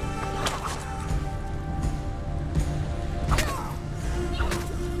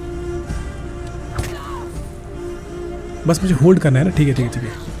बस मुझे होल्ड करना है ना। ठीक है ठीक है ठीक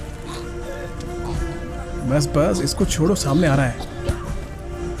है, बस बस इसको छोड़ो, सामने आ रहा है।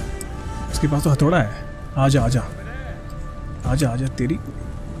 उसके पास तो हथौड़ा है। आजा आजा आजा आजा तेरी।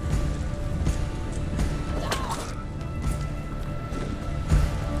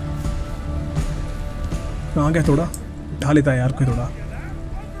 कहाँ गया थोड़ा? उठा लेता है यार कोई थोड़ा।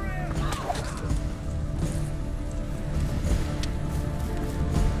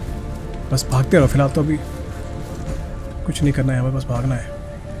 बस भागते रहो फिलहाल तो, अभी कुछ नहीं करना है हमें, बस भागना है।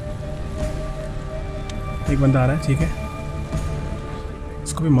 एक बंदा आ रहा है, ठीक है,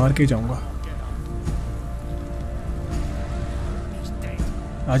 इसको भी मार के ही जाऊंगा।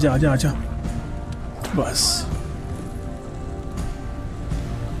 आजा आजा आजा, बस।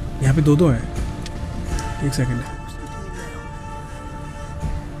 यहाँ पे दो हैं। एक सेकंड,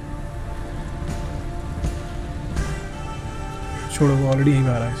 छोड़ो, वो ऑलरेडी यहीं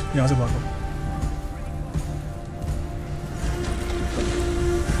आ रहा है। यहाँ से भागो।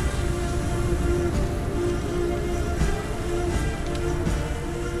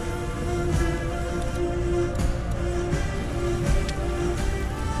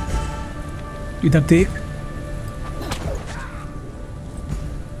 इधर देख,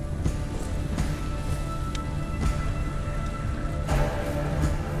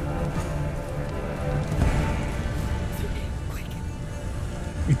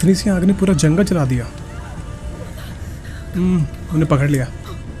 इतनी सी आग ने पूरा जंगल जला दिया। उन्हें पकड़ लिया।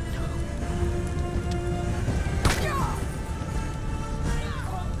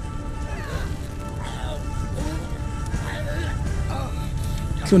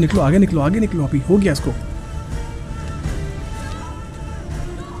 क्यों निकलो, आगे निकलो, आगे निकलो, अभी हो गया इसको।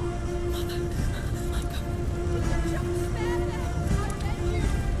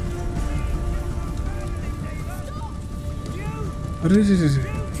 अरे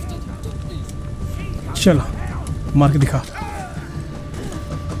चलो मार के दिखा,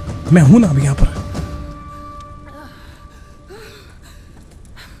 मैं हूं ना अभी यहाँ पर।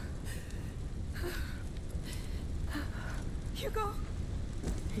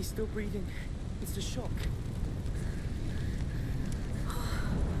 He's still breathing. It's a shock.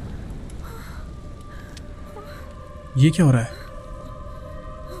 ये क्या हो रहा है?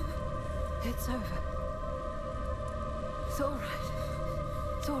 It's over. It's all right.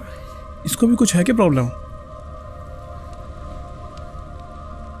 It's all right. इसको भी कुछ है क्या problem?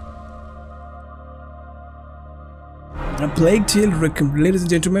 A Plague Tale Requiem. Ladies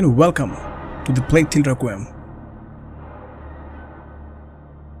and gentlemen, welcome to the Plague Tale Requiem.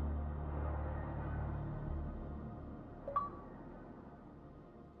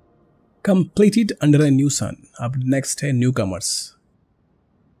 Completed under a new sun. अब नेक्स्ट है न्यू कमर्स।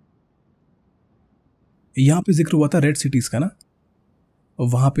 यहाँ पे जिक्र हुआ था रेड सिटीज का ना, और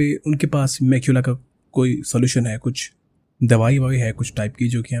वहाँ पे उनके पास मैक्यूला का कोई सॉल्यूशन है, कुछ दवाई ववाई है कुछ टाइप की,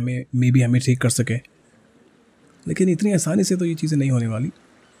 जो कि हमें मे बी हमें ठीक कर सके। लेकिन इतनी आसानी से तो ये चीज़ें नहीं होने वाली।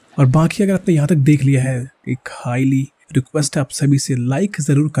 और बाकी अगर आपने यहाँ तक देख लिया है, एक हाईली रिक्वेस्ट है आप सभी से, लाइक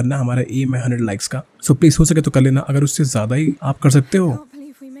ज़रूर करना। हमारा एम है 100 लाइक्स का, सो प्लीज़ हो सके तो कर लेना। अगर उससे ज़्यादा ही आप कर सकते हो,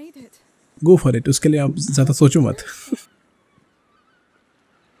 गो फॉर इट। उसके लिए आप ज़्यादा सोचो मत।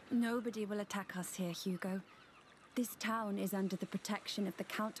 Nobody will attack us here, Hugo. This town is under the protection of the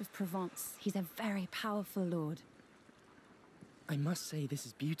Count of Provence. He's a very powerful lord. I must say this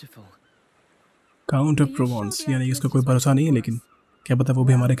is beautiful. Count of Provence, यानी इसका कोई भरोसा नहीं है, लेकिन क्या पता वो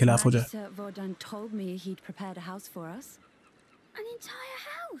भी हमारे खिलाफ हो जाए। Sir Vaudin told me he'd prepared a house for us. An entire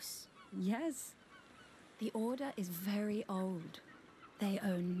house? Yes. The order is very old. They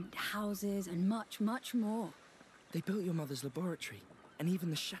own houses and much, much more. They built your mother's laboratory, and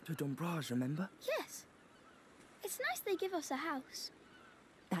even the Chateau d'Ombrage, remember? Yes. It's nice they give us a house.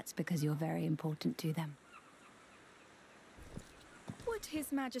 That's because you're very important to them. Would His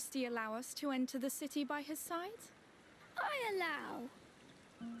Majesty allow us to enter the city by his side? I allow.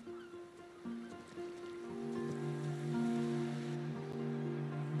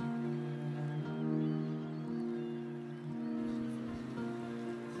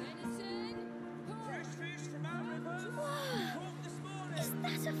 Is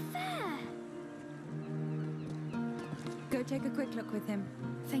that a fair? Go take a quick look with him.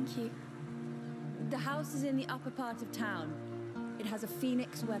 Thank you. The house is in the upper part of town. It has a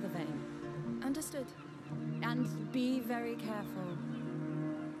phoenix weather vane. Understood. And be very careful.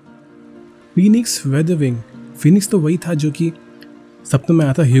 Phoenix weather wing. Phoenix तो वही था जो कि सपनों में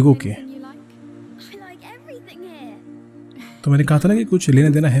आता ह्यूगो के। Anything you like? I like everything here. तो मैंने कहा था ना कि कुछ लेना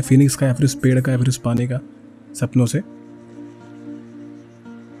देना है फीनिक्स का या फिर उस पेड़ का या फिर उस पानी का सपनों से।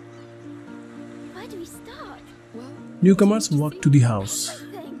 Where do we start? Well, newcomers walk to the house. Thing.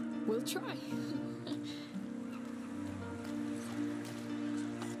 we'll try.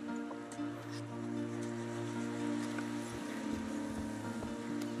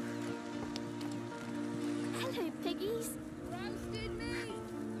 Hello, piggies. Roasted meat.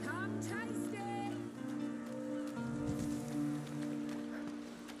 Come taste it.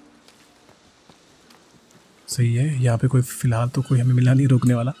 सही है, यहाँ पे कोई फिलहाल तो कोई हमें मिला नहीं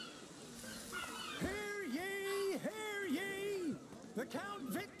रोकने वाला। Hear ye! The Count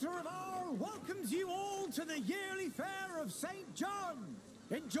Victor of Arles welcomes you all to the yearly fair of St. John.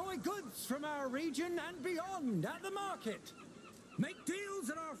 Enjoy goods from our region and beyond at the market. Make deals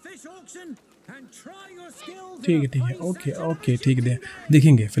at our fish auction and try your skills. ठीक है, okay okay, ठीक है,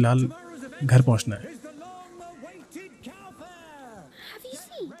 देखेंगे। फिलहाल घर पहुँचना है। Is the long-awaited cow fair. Have you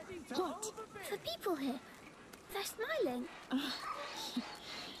seen? What? The people here. They're smiling.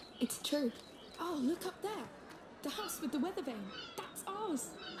 It's true. Oh, look up there. The house with the weather vane. That's ours.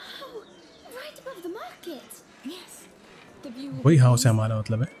 Oh, right above the market. Yes. The view will वही be house है amazing. हमारा,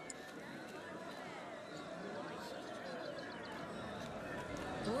 मतलब है।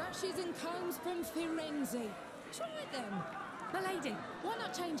 Brushes and combs from Firenze. Try them. Milady, why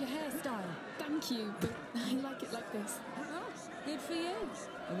not change your hairstyle? Thank you, but I like it like this. Oh, good for you.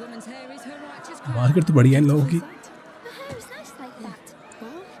 A woman's hair is her righteous crown. Market तो बढ़िया है इन लोगों की। Is that? The hair is nice like that.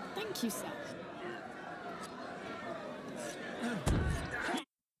 Well, thank you, sir.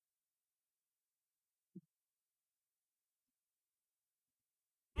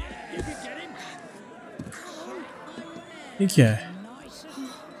 ये क्या है?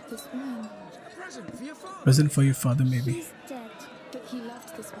 This man. Present for your father maybe। He's dead. But he loved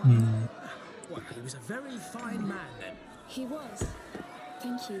this one. Well, he was a very fine man then. He was.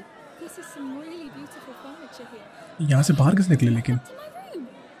 Thank you. This is some really beautiful furniture here. यहाँ से बाहर कैसे निकले लेकिन? To my room.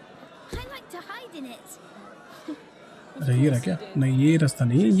 I like to hide in it. अच्छा ये रहा क्या? नहीं, ये रास्ता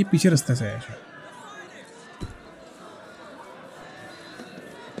नहीं है, ये पीछे रास्ते से है।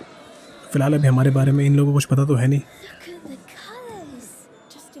 फिलहाल अभी हमारे बारे में इन लोगों को कुछ पता तो है नहीं, Look at the colours.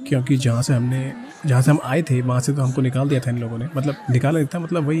 Just a क्योंकि जहाँ से हम आए थे वहाँ से तो हमको निकाल दिया था इन लोगों ने। मतलब निकाला नहीं था,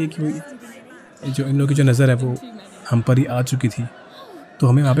 मतलब वही है कि जो इन लोगों की जो नज़र है वो हम पर ही आ चुकी थी, तो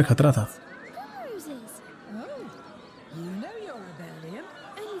हमें वहाँ पे खतरा था। Roses. Oh, you know you're a rebellion.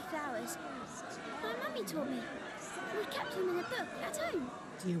 Only flowers. My mummy taught me. We kept them in a book at home.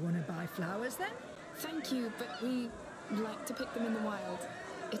 Do you want to buy flowers then? Thank you, but we like to pick them in the wild.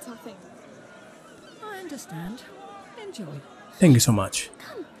 It's our thing. I understand. Enjoy. Thank you so much.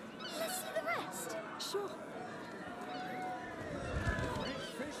 Come, let's see the rest. Sure.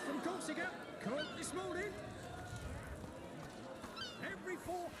 Fish from Corsica, caught this morning. Every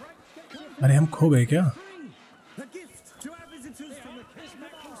 4 francs gets you अरे हम खो गए क्या? free. A gift to our visitors from the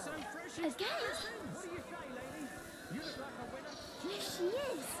Kismet so fresh. Again? What do you say, lady? You look like a winner. Here she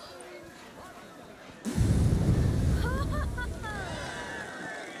is.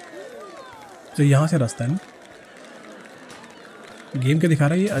 तो यहाँ से रास्ता है ना? गेम क्या दिखा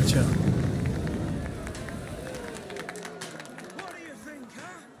रहा है ये? अच्छा What do you think,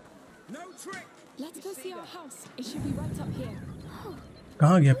 huh? No trick. Let's go see our house. It should be right up here.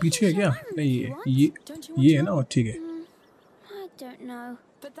 कहाँ गया? पीछे है क्या? नहीं, ये है ना? और ठीक है। I don't know.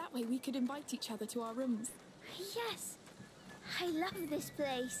 But that way we could invite each other to our rooms. Yes. I love this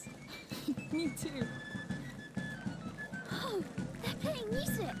place. Me too. Oh, they're playing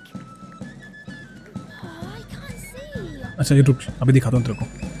music. Oh, I can't see. अच्छा ये रुक, अभी दिखाता हूँ तेरे को।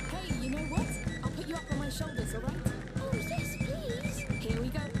 Hey, you know what? I'll put you up on my shoulders, alright? Oh, yes, please. Here we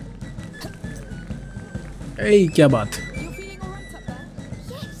go. ए क्या बात? You're feeling alright up there?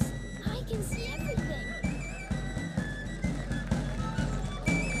 Yes, I can see everything.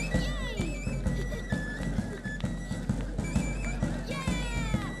 Yay! Yeah!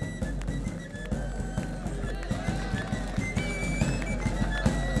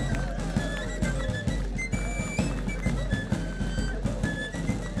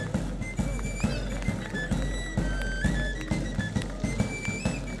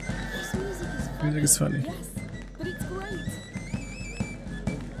 This music is fun. Music is funny. Yes, but it's great.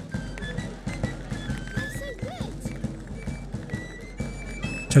 I'm so good.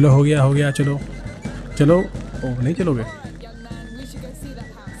 चलो हो गया, चलो चलो। ओ नहीं चलोगे? Alright, young man, we should go see that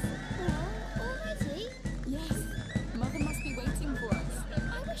house. Oh, already?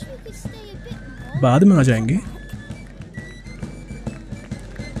 बाद में आ जाएंगे।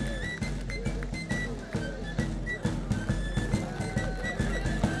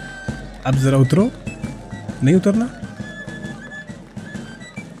 अब जरा उतरो, नहीं उतरना,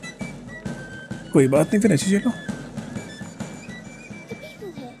 कोई बात नहीं, फिर ऐसे चलो। The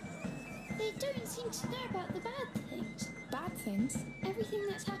people here, they don't seem to know about the bad things. Bad things? Everything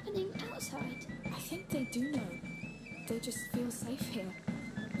that's happening outside. I think they do know. They just feel safe here.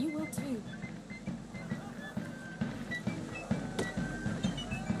 You will too.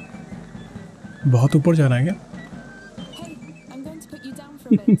 बहुत ऊपर जा रहा है क्या? Hey, I'm going to put you down for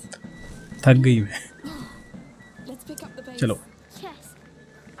a bit. थक गई मैं। Let's pick up the base. चलो। Yes.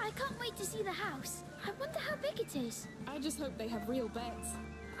 I can't wait to see the house. I wonder how big it is. I just hope they have real beds.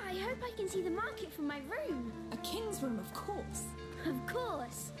 I hope I can see the market from my room. A king's room, of course. Of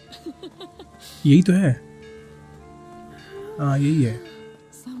course. यही तो है। हाँ यही है।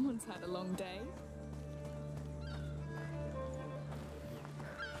 Someone's had a long day.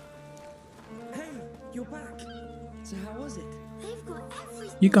 Hey, you're back. So how was it? They've got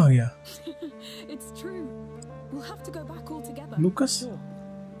everything. ये कहाँ गया? It's true. We'll have to go back all together. लूकस? Sure.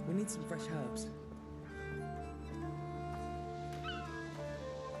 We need some fresh herbs.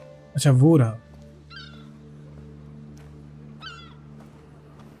 अच्छा वो रहा।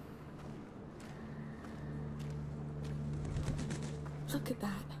 Look at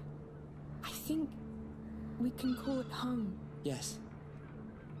that. I think we can call it home. Yes.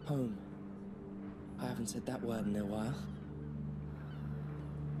 Home. I haven't said that word in a while.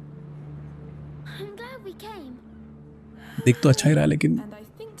 I'm glad we came. देख तो अच्छा ही रहा, लेकिन And I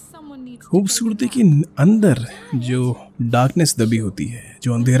think someone needs to खूबसूरती take के अंदर जो darkness दबी होती है,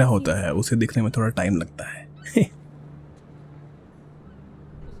 जो अंधेरा होता है, उसे देखने में थोड़ा टाइम लगता है।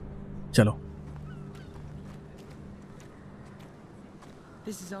 चलो।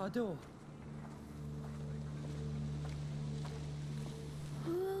 This is our door.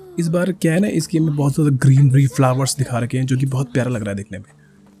 इस बार क्या है ना, इस गेम में बहुत ज़्यादा ग्रीनरी फ्लावर्स दिखा रखे हैं, जो कि बहुत प्यारा लग रहा है देखने में।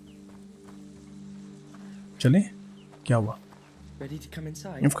 चलें? क्या हुआ? Ready to come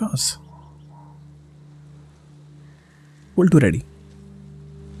inside? Of course. Pull to ready.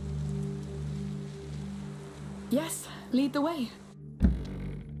 Yes, lead the way.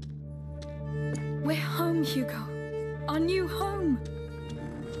 We're home, Hugo. Our new home.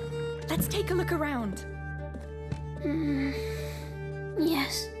 Let's take a look around.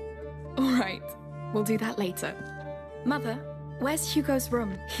 Yes. All right, we'll do that later. Mother, where's Hugo's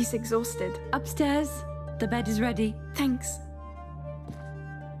room? He's exhausted. Upstairs. The bed is ready. Thanks.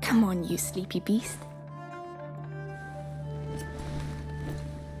 Come on, you sleepy beast.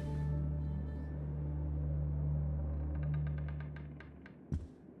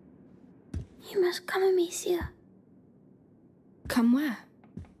 You must come, Amicia. Come where?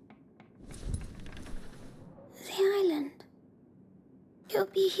 The island. You'll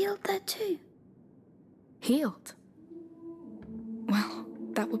be healed there too. Healed? Well,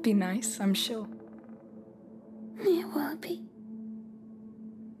 that would be nice, I'm sure. It will be.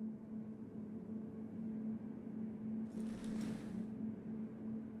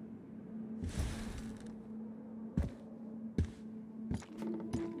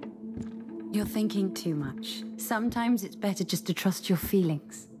 You're thinking too much. Sometimes it's better just to trust your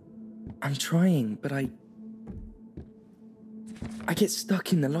feelings. I'm trying, but I get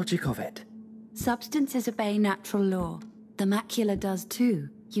stuck in the logic of it. Substances obey natural law. The macula does too.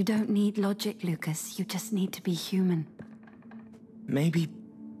 You don't need logic, Lucas. You just need to be human. Maybe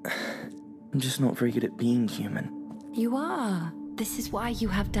I'm just not very good at being human. You are. This is why you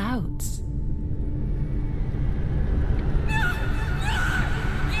have doubts.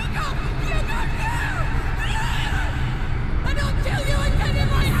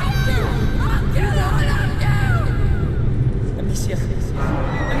 Amicia!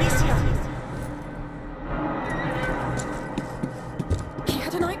 Amicia! He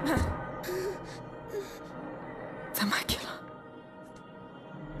had a nightmare. The macula.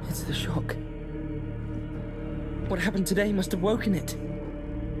 It's the shock. What happened today must have woken it.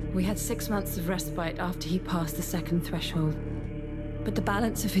 We had 6 months of respite after he passed the second threshold. But the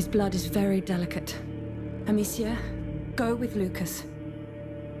balance of his blood is very delicate. Amicia, go with Lucas.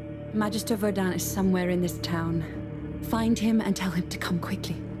 Magister Verdun is somewhere in this town. Find him and tell him to come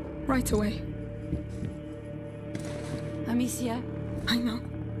quickly. Right away. Amicia? I know.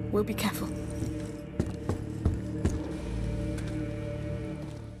 We'll be careful.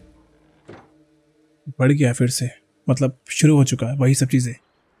 बढ़ गया फिर से, मतलब शुरू हो चुका है वही सब चीजें।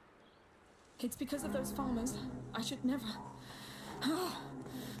 It's because of those farmers. I should never.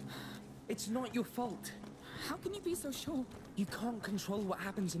 It's not your fault. How can you be so sure? You can't control what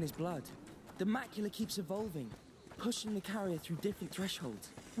happens in his blood. The macula keeps evolving, pushing the carrier through different thresholds.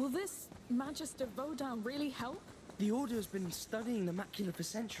 Will this Magister Vaudin really help? The Order has been studying the macula for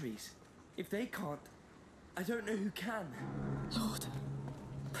centuries. If they can't, I don't know who can. Lord,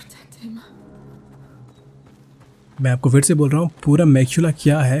 protect him. मैं आपको फिर से बोल रहा हूँ, पूरा macula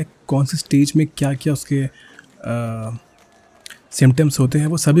क्या है, कौन सी स्टेज में क्या क्या उसके सिम्टम्स होते हैं,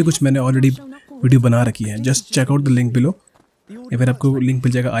 वो सभी कुछ मैंने ऑलरेडी वीडियो बना रखी है. Just check out the link below, या फिर आपको लिंक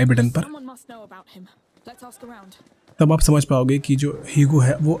मिल जाएगा आई बटन पर. तब आप समझ पाओगे कि जो हीगो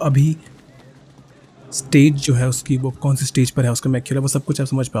है वो अभी स्टेज जो है उसकी, वो कौन सी स्टेज पर है उसका मैक्यूला, वो सब कुछ आप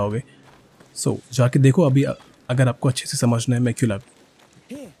समझ पाओगे. सो जाके देखो अभी, अगर आपको अच्छे से समझना है macula.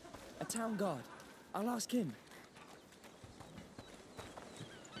 Here, a town guard. I'll ask him.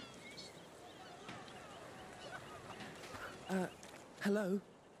 Hello?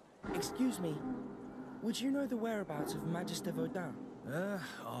 Excuse me. Would you know the whereabouts of Magister Vaudin?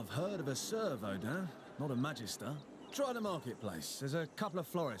 I've heard of a Sir Vaudin, not a Magister. Try the marketplace. There's a couple of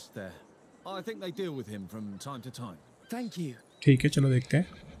florists there. I think they deal with him from time to time. Thank you. ठीक है, चलो देखते हैं.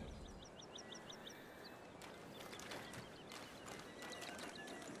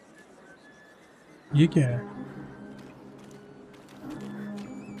 ये क्या है?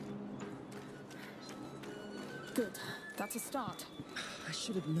 Good. That's a start. I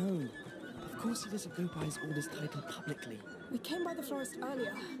should have known. Of course he doesn't go by his orders title publicly. We came by the florist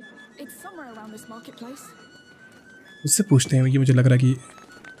earlier. It's somewhere around this marketplace. उससे पूछते हैं, ये मुझे लग रहा है कि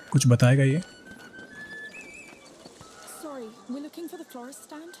कुछ बताएगा ये. Sorry, we're looking for the florist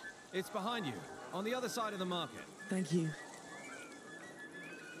stand. It's behind you, on the other side of the market. Thank you.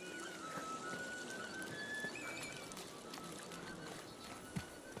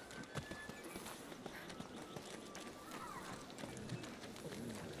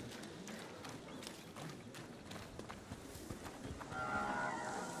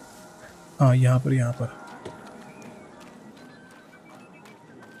 हाँ, यहाँ पर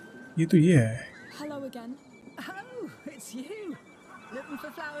ये तो ये है. Hello again. Oh, it's you. Looking for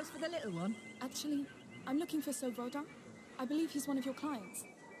flowers for the little one? Actually, I'm looking for Sir Vaudin. I believe he's one of your clients.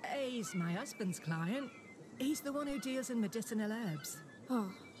 He's my husband's client. He's the one who deals in medicinal herbs. Oh.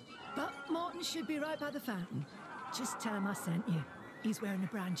 But Martin should be right by the fountain. Just tell him I sent you. He's wearing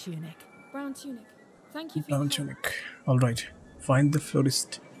a brown tunic. Brown tunic. Thank you for Brown your help. tunic. All right. Find the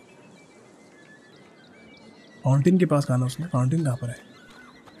florist. Fountain के पास खाना उसने. Fountain कहाँ पर है?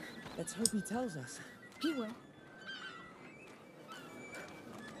 Let's hope he tells us. He will.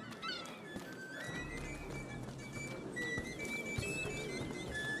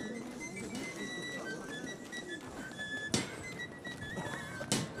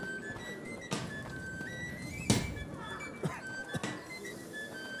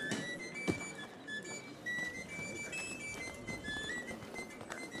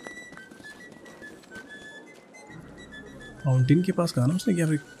 Fountain के पास खाना उसने क्या?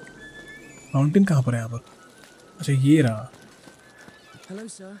 फिर फाउंटेन कहाँ पर है यहाँ पर? अच्छा, ये रहा. Hello,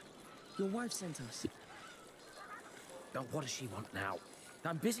 sir. Your wife sent us. Now, what does she want now?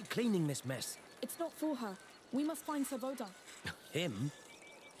 I'm busy cleaning this mess. It's not for her. We must find Sir Vaudin. Him?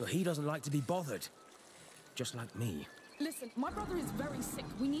 Well, he doesn't like to be bothered. Just like me. Listen, my brother is very sick.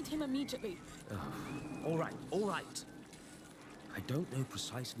 We need him immediately. All right, all right. I don't know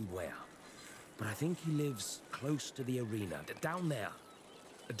precisely where, but I think he lives close to the arena, down there.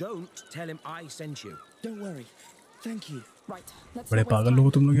 Don't tell him I sent you. Don't worry. Thank you. Right, let's बड़े not waste पागल लोग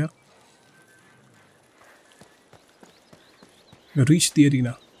हो time. तुम लोग यार. Reach the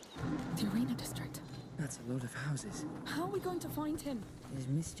arena. The arena district. That's a lot of houses. How are we going to find him? There's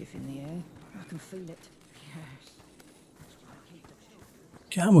mischief in the air. I can feel it. Yes.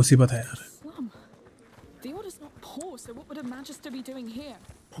 क्या मुसीबत है यार? Slum. The order's not poor, so what would a magister be doing here?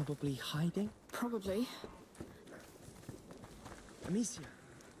 Probably hiding. Probably. Amicia,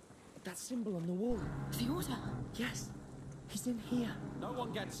 that symbol on the wall. The order. Yes, he's in here. No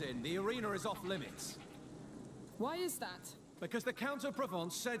one gets in. The arena is off limits. Why is that? Because the Count of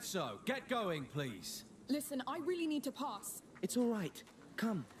Provence said so. Get going, please. Listen, I really need to pass. It's all right.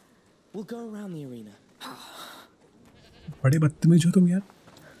 Come. We'll go around the arena. बड़े बदतमीज हो तुम यार.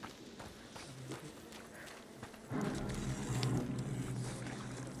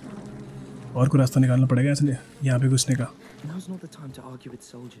 और कोई रास्ता निकालना पड़ेगा इसलिए यहाँ पे घुसने का. Now's not the time to argue with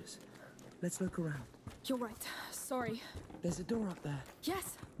soldiers. Let's look around. You're right. Sorry. There's a door up there.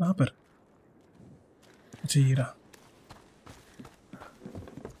 Yes. वहाँ पर. अच्छा, ये रहा.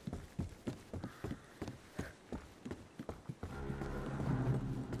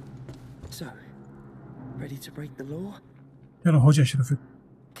 So, ready to break the law? चलो हो जाए शुरू. फिर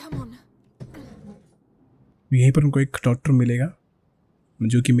Come on. यहीं पर उनको एक डॉक्टर मिलेगा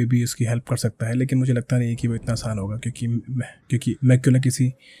जो कि मे भी उसकी हेल्प कर सकता है, लेकिन मुझे लगता नहीं कि वो इतना आसान होगा, क्योंकि मैं क्यों ना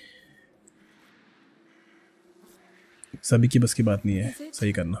किसी सभी की बस की बात नहीं है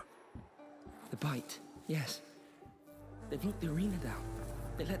सही करना। The bite, yes. They've locked the arena down.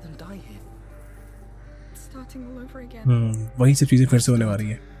 They let them die here. It's starting all over again. वही सब चीजें फिर से होने वाली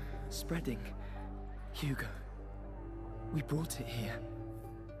हैं। Spreading. Hugo. We brought it here.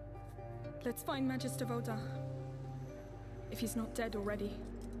 Let's find Magister Vaudin. If he's not dead already.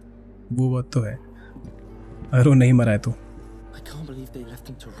 वो बात तो है, अगर वो नहीं मरा है तो। I can't believe they left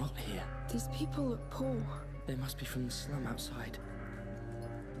him to rot here. These people are poor. They must be from the slum outside.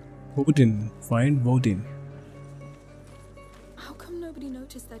 Woden, find Woden. How come nobody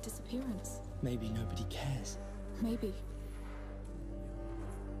noticed their disappearance? Maybe nobody cares. Maybe.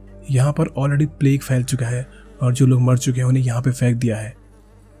 यहाँ पर already plague फैल चुका है और जो लोग मर चुके हैं उन्हें यहाँ पे फेंक दिया है।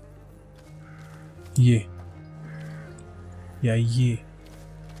 ये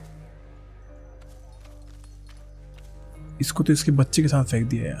इसको तो इसके बच्चे के साथ फेंक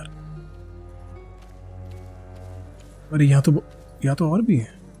दिया यार। अरे यहाँ तो और भी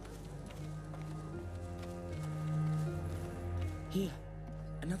है। Here,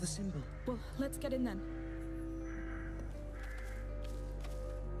 another symbol. Well, let's get in then.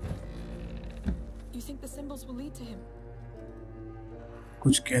 You think the symbols will lead to him?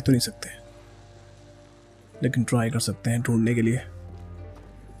 कुछ कह तो नहीं सकते, लेकिन ट्राई कर सकते हैं ढूंढने के लिए।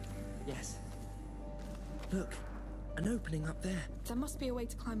 Yes. Look, an opening up there. There must be a way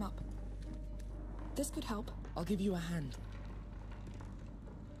to climb up. This could help. I'll give you a hand.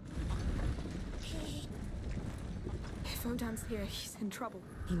 If Odin's here, he's in trouble.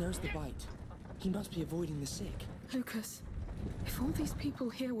 He knows the bite. He must be avoiding the sick. Lucas, if all these people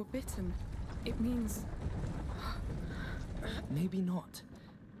here were bitten, it means... Maybe not.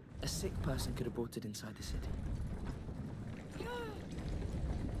 A sick person could have brought it inside the city.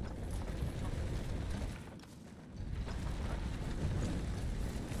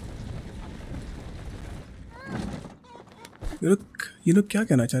 ये लोग क्या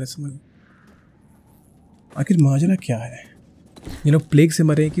कहना चाह रहे समझ, आखिर माजरा क्या है? ये लोग प्लेग से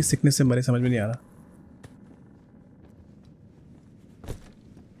मरे कि सिकनेस से मरे समझ में नहीं आ रहा।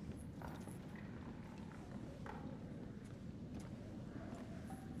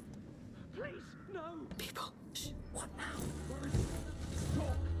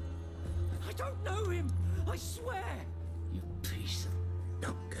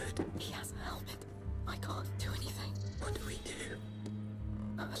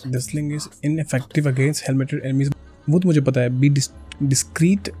 This sling is ineffective against helmeted enemies. वो तो मुझे पता है। Be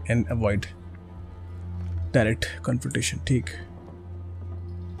discreet and avoid direct confrontation. ठीक।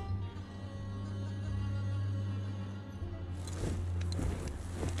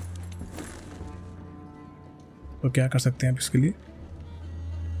 तो क्या कर सकते हैं आप इसके लिए?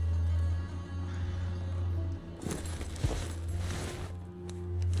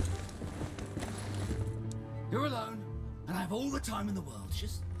 You're alone, and I have all the time in the world.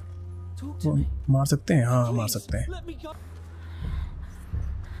 Just talk वो to me. मार सकते हैं, हाँ मार सकते हैं। Let me go.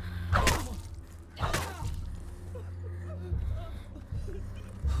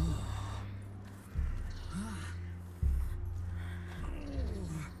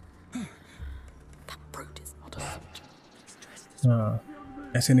 हाँ,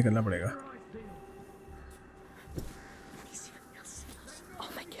 ऐसे निकलना पड़ेगा।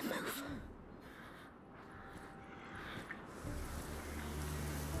 I'll make him move.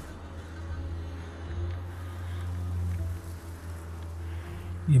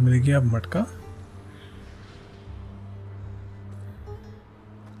 ये मिल गया अब मटका।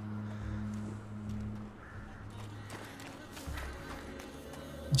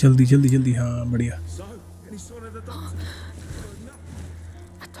 जल्दी जल्दी जल्दी, हाँ बढ़िया।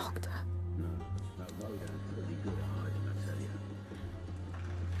 A doctor.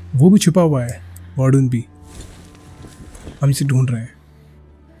 वो भी छुपा हुआ है, वार्डन भी। हम इसे ढूंढ रहे हैं।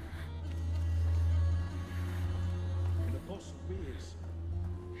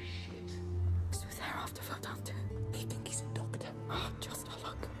 So they're after Vaudin too. They think he's a doctor. Oh, just a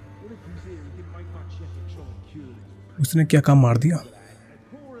look. उसने क्या काम मार दिया?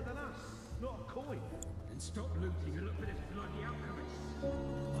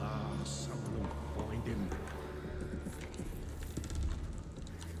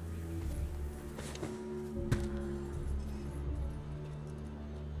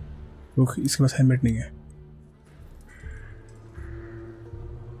 इसके पास हेलमेट नहीं है।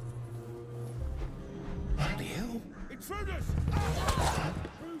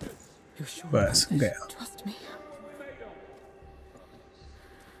 बस गया। Trust me.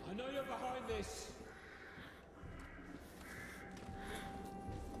 I know you're behind this.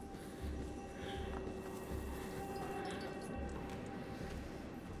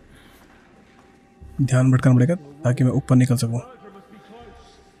 ध्यान भटकाना पड़ेगा ताकि मैं ऊपर निकल सकूं।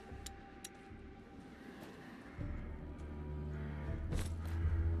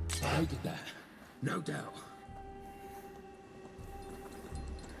 They did that, no doubt.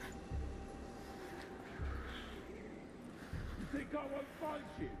 You think I won't find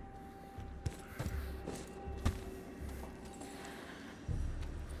you?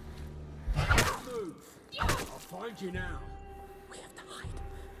 Move. I'll find you now. We have to hide.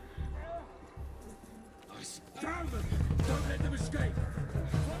 I found them. Don't let them escape.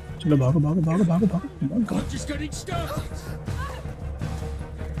 चलो भागो भागो भागो भागो भागो। I'm just getting started.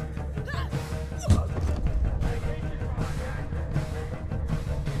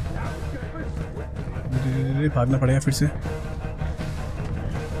 भागना पड़ेगा फिर से।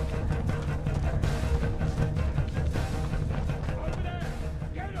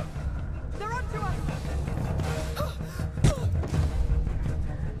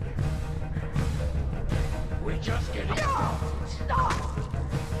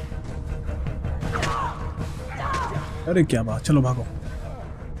 अरे क्या बात, चलो भागो।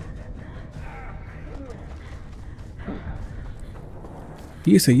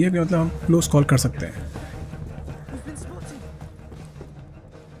 ये सही है कि मतलब हम क्लोज कॉल कर सकते हैं।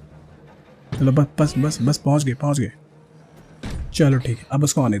 चलो बस बस बस बस पहुंच गए। चलो ठीक है, अब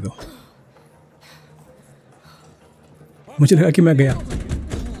उसको आने दो। मुझे लगा कि मैं गया,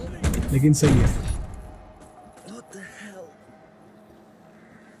 लेकिन सही है।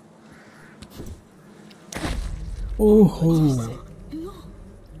 ओहो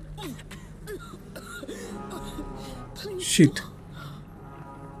शिट,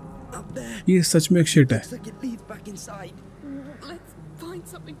 ये सच में एक शिट है।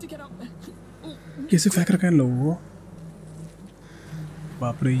 कैसे फेंक रखा है इन लोगों को?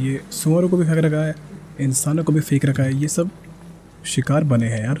 बाप रे, ये सुअरों को भी फेंक रखा है, इंसानों को भी फेंक रखा है। ये सब शिकार बने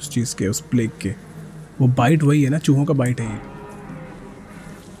हैं यार उस चीज़ के, उस प्लेग के। वो बाइट वही है ना, चूहों का बाइट है ये।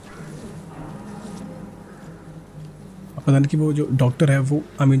 पता नहीं कि वो जो डॉक्टर है, वो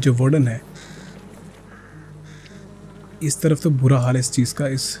आई मीन जो वार्डन है, इस तरफ तो बुरा हाल है इस चीज़ का,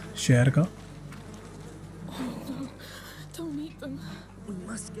 इस शहर का।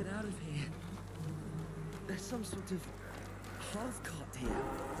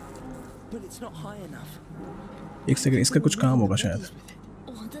 एक सेकंड, इसका कुछ काम होगा शायद।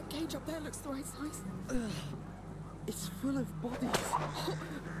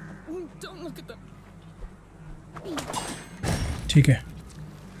 ठीक है,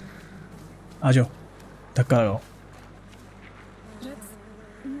 आ जाओ, धक्का लगाओ।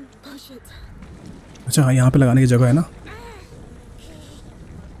 अच्छा हाँ, यहाँ पे लगाने की जगह है ना।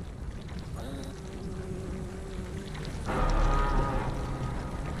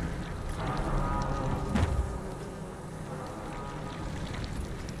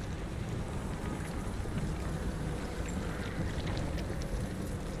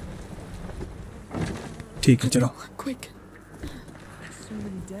 ठीक है चलो।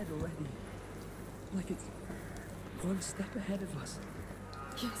 One step ahead of us.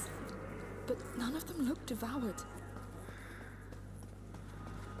 Yes, but none of them look devoured.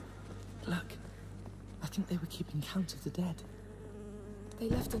 Look, I think they were keeping count of the dead. They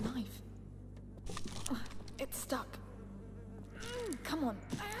left a knife. It's stuck. Come on.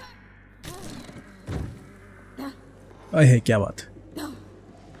 अरे क्या बात। No.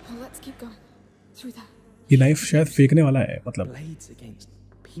 Let's keep going through that. ये knife शायद फेंकने वाला है, मतलब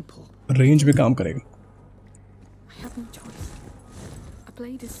range में काम करेगा। I have no choice. A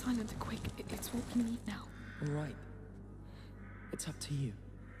blade is silent and quick. It's what we need now. All right. It's up to you.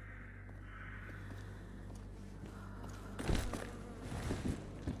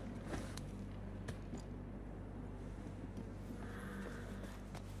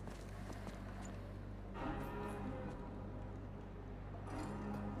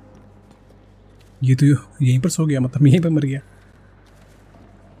 ये तो यहीं पर सो गया, मतलब यहीं पर मर गया।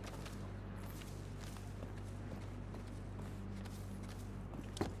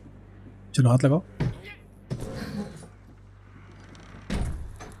 चलो हाथ लगाओ।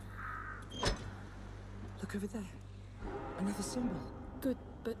 Look over there. Another symbol. Good,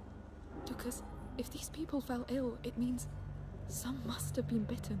 but Lucas, if these people fell ill, it means some must have been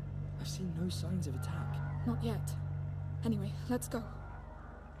bitten. I've seen no signs of attack. Not yet. Anyway, let's go.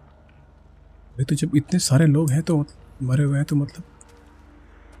 भाई तो जब इतने सारे लोग हैं तो मरे हुए हैं, तो मतलब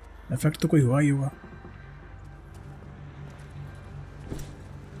इफेक्ट तो कोई हुआ ही होगा।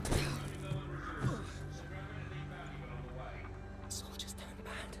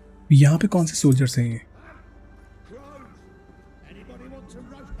 यहाँ पे कौन से सोल्जर्स हैं ये?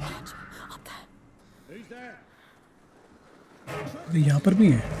 यहाँ पर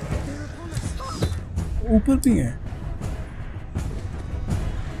भी हैं। ऊपर भी है।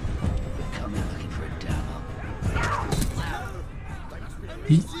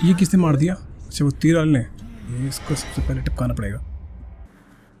 ये किसने मार दिया? अच्छा वो तीर वाले ने। ये इसको सबसे पहले टपकाना पड़ेगा।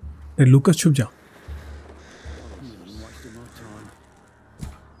 अरे लूकस छुप जा।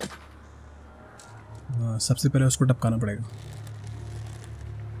 सबसे पहले उसको टपकाना पड़ेगा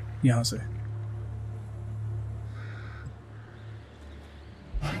यहाँ से।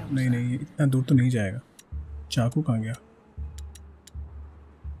 नहीं नहीं इतना दूर तो नहीं जाएगा। चाकू कहाँ गया?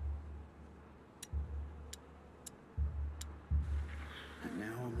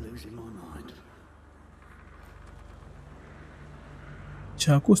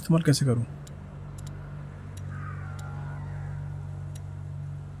 चाकू इस्तेमाल कैसे करूं?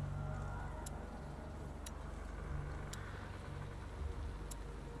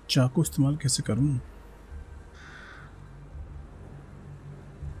 चाकू इस्तेमाल कैसे करूं?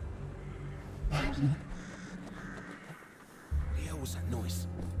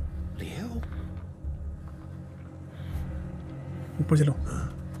 ऊपर चलो।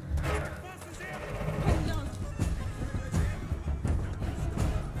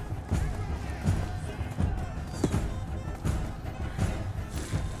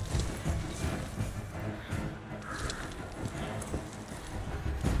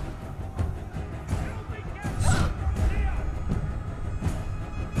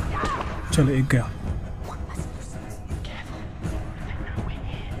 चलो एक गया।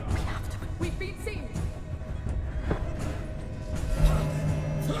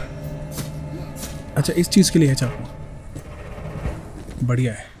 अच्छा इस चीज के लिए है चाकू।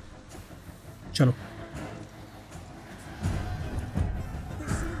 बढ़िया है। चलो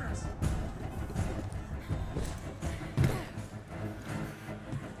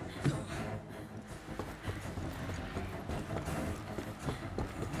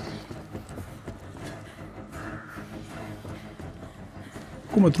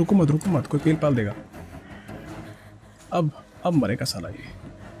रुको मत कोई पेल पाल देगा। अब मरेगा साला ये।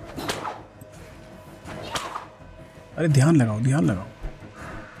 अरे ध्यान लगाओ।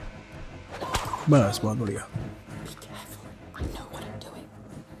 बस बहुत बढ़िया।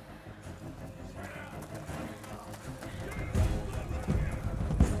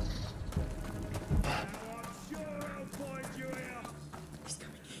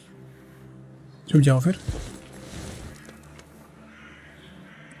 चुप जाओ फिर।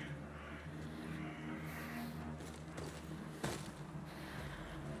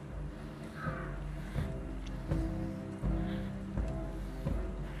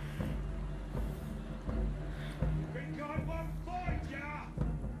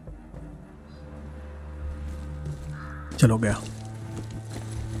 चलो गया।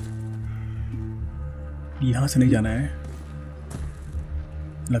 यहां से नहीं जाना है,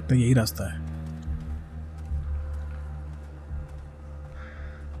 लगता है यही रास्ता है।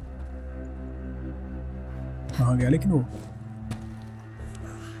 कहाँ गया लेकिन वो?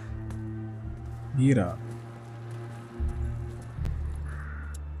 ये रहा।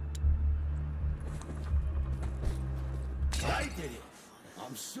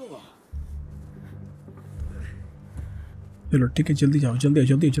 चलो ठीक है जल्दी जाओ,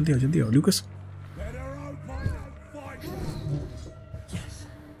 जल्दी आओ लूकस।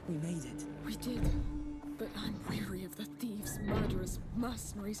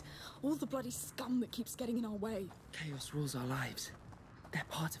 Mercenaries, all the bloody scum that keeps getting in our way. Chaos rules our lives. They're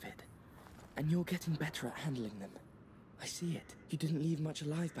part of it. And you're getting better at handling them. I see it. You didn't leave much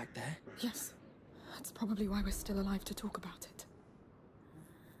alive back there. Yes. That's probably why we're still alive to talk about it.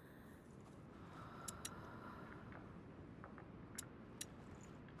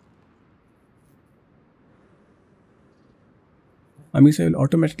 Amicia will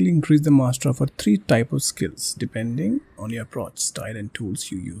automatically increase the master for 3 types of skills depending on your approach, style and tools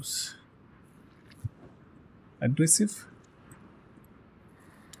you use. Aggressive,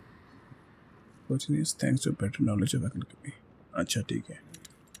 opportunist, thanks to better knowledge of alchemy. अच्छा ठीक है।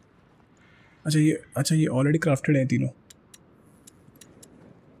 अच्छा ये already crafted है तीनों।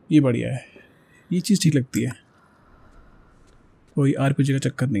 ये बढ़िया है, ये चीज़ ठीक लगती है। कोई आरपीजी का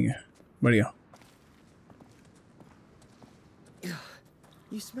चक्कर नहीं है। बढ़िया।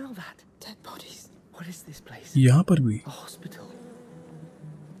 You smell that? Dead bodies. What is this place? यहाँ पर भी। A hospital.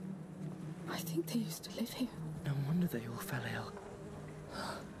 I think they used to live here. No wonder they all fell ill.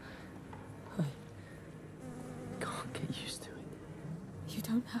 I can't get used to it. You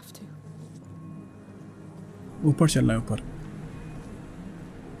don't have to. ऊपर चलना है ऊपर।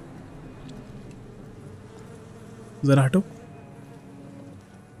 जरा हटो।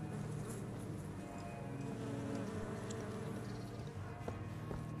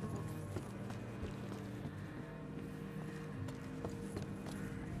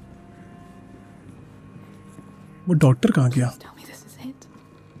 वो डॉक्टर कहाँ गया? Tell me this is it.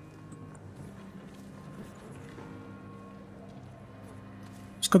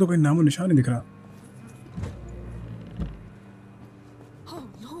 उसका तो कोई नाम और निशान नहीं दिख रहा। Oh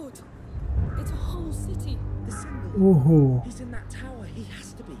Lord, it's a whole city. The symbol. ओहो, He's in that tower. He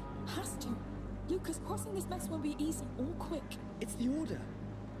has to be. Has to. Lucas, crossing this mess won't be easy or quick. It's the order.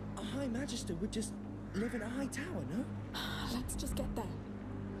 A High Magister would just live in a high tower, no? Let's just get there.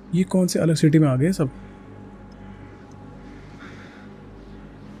 ये कौन से अलग city में आ गए सब?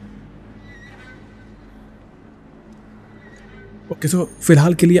 Okay, सो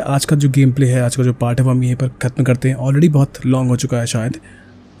फिलहाल के लिए आज का जो गेम प्ले है, आज का जो पार्ट है वो हम यहीं पर खत्म करते हैं। ऑलरेडी बहुत लॉन्ग हो चुका है शायद।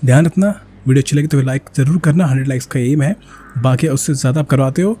 ध्यान रखना, वीडियो अच्छी लगी तो लाइक ज़रूर करना, 100 लाइक्स का एम है। बाकी उससे ज़्यादा आप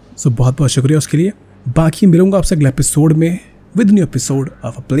करवाते हो, सो बहुत बहुत शुक्रिया उसके लिए। बाकी मिलूंगा आपसे अगले एपिसोड में with new episode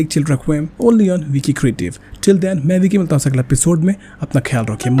of a play chill रिक्वाइम only on Vicky creative. Till then मैं विकी मिलता हूँ अगले एपिसोड में। अपना ख्याल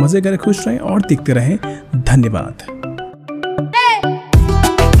रखिए, मज़े करें, खुश रहें और देखते रहें। धन्यवाद।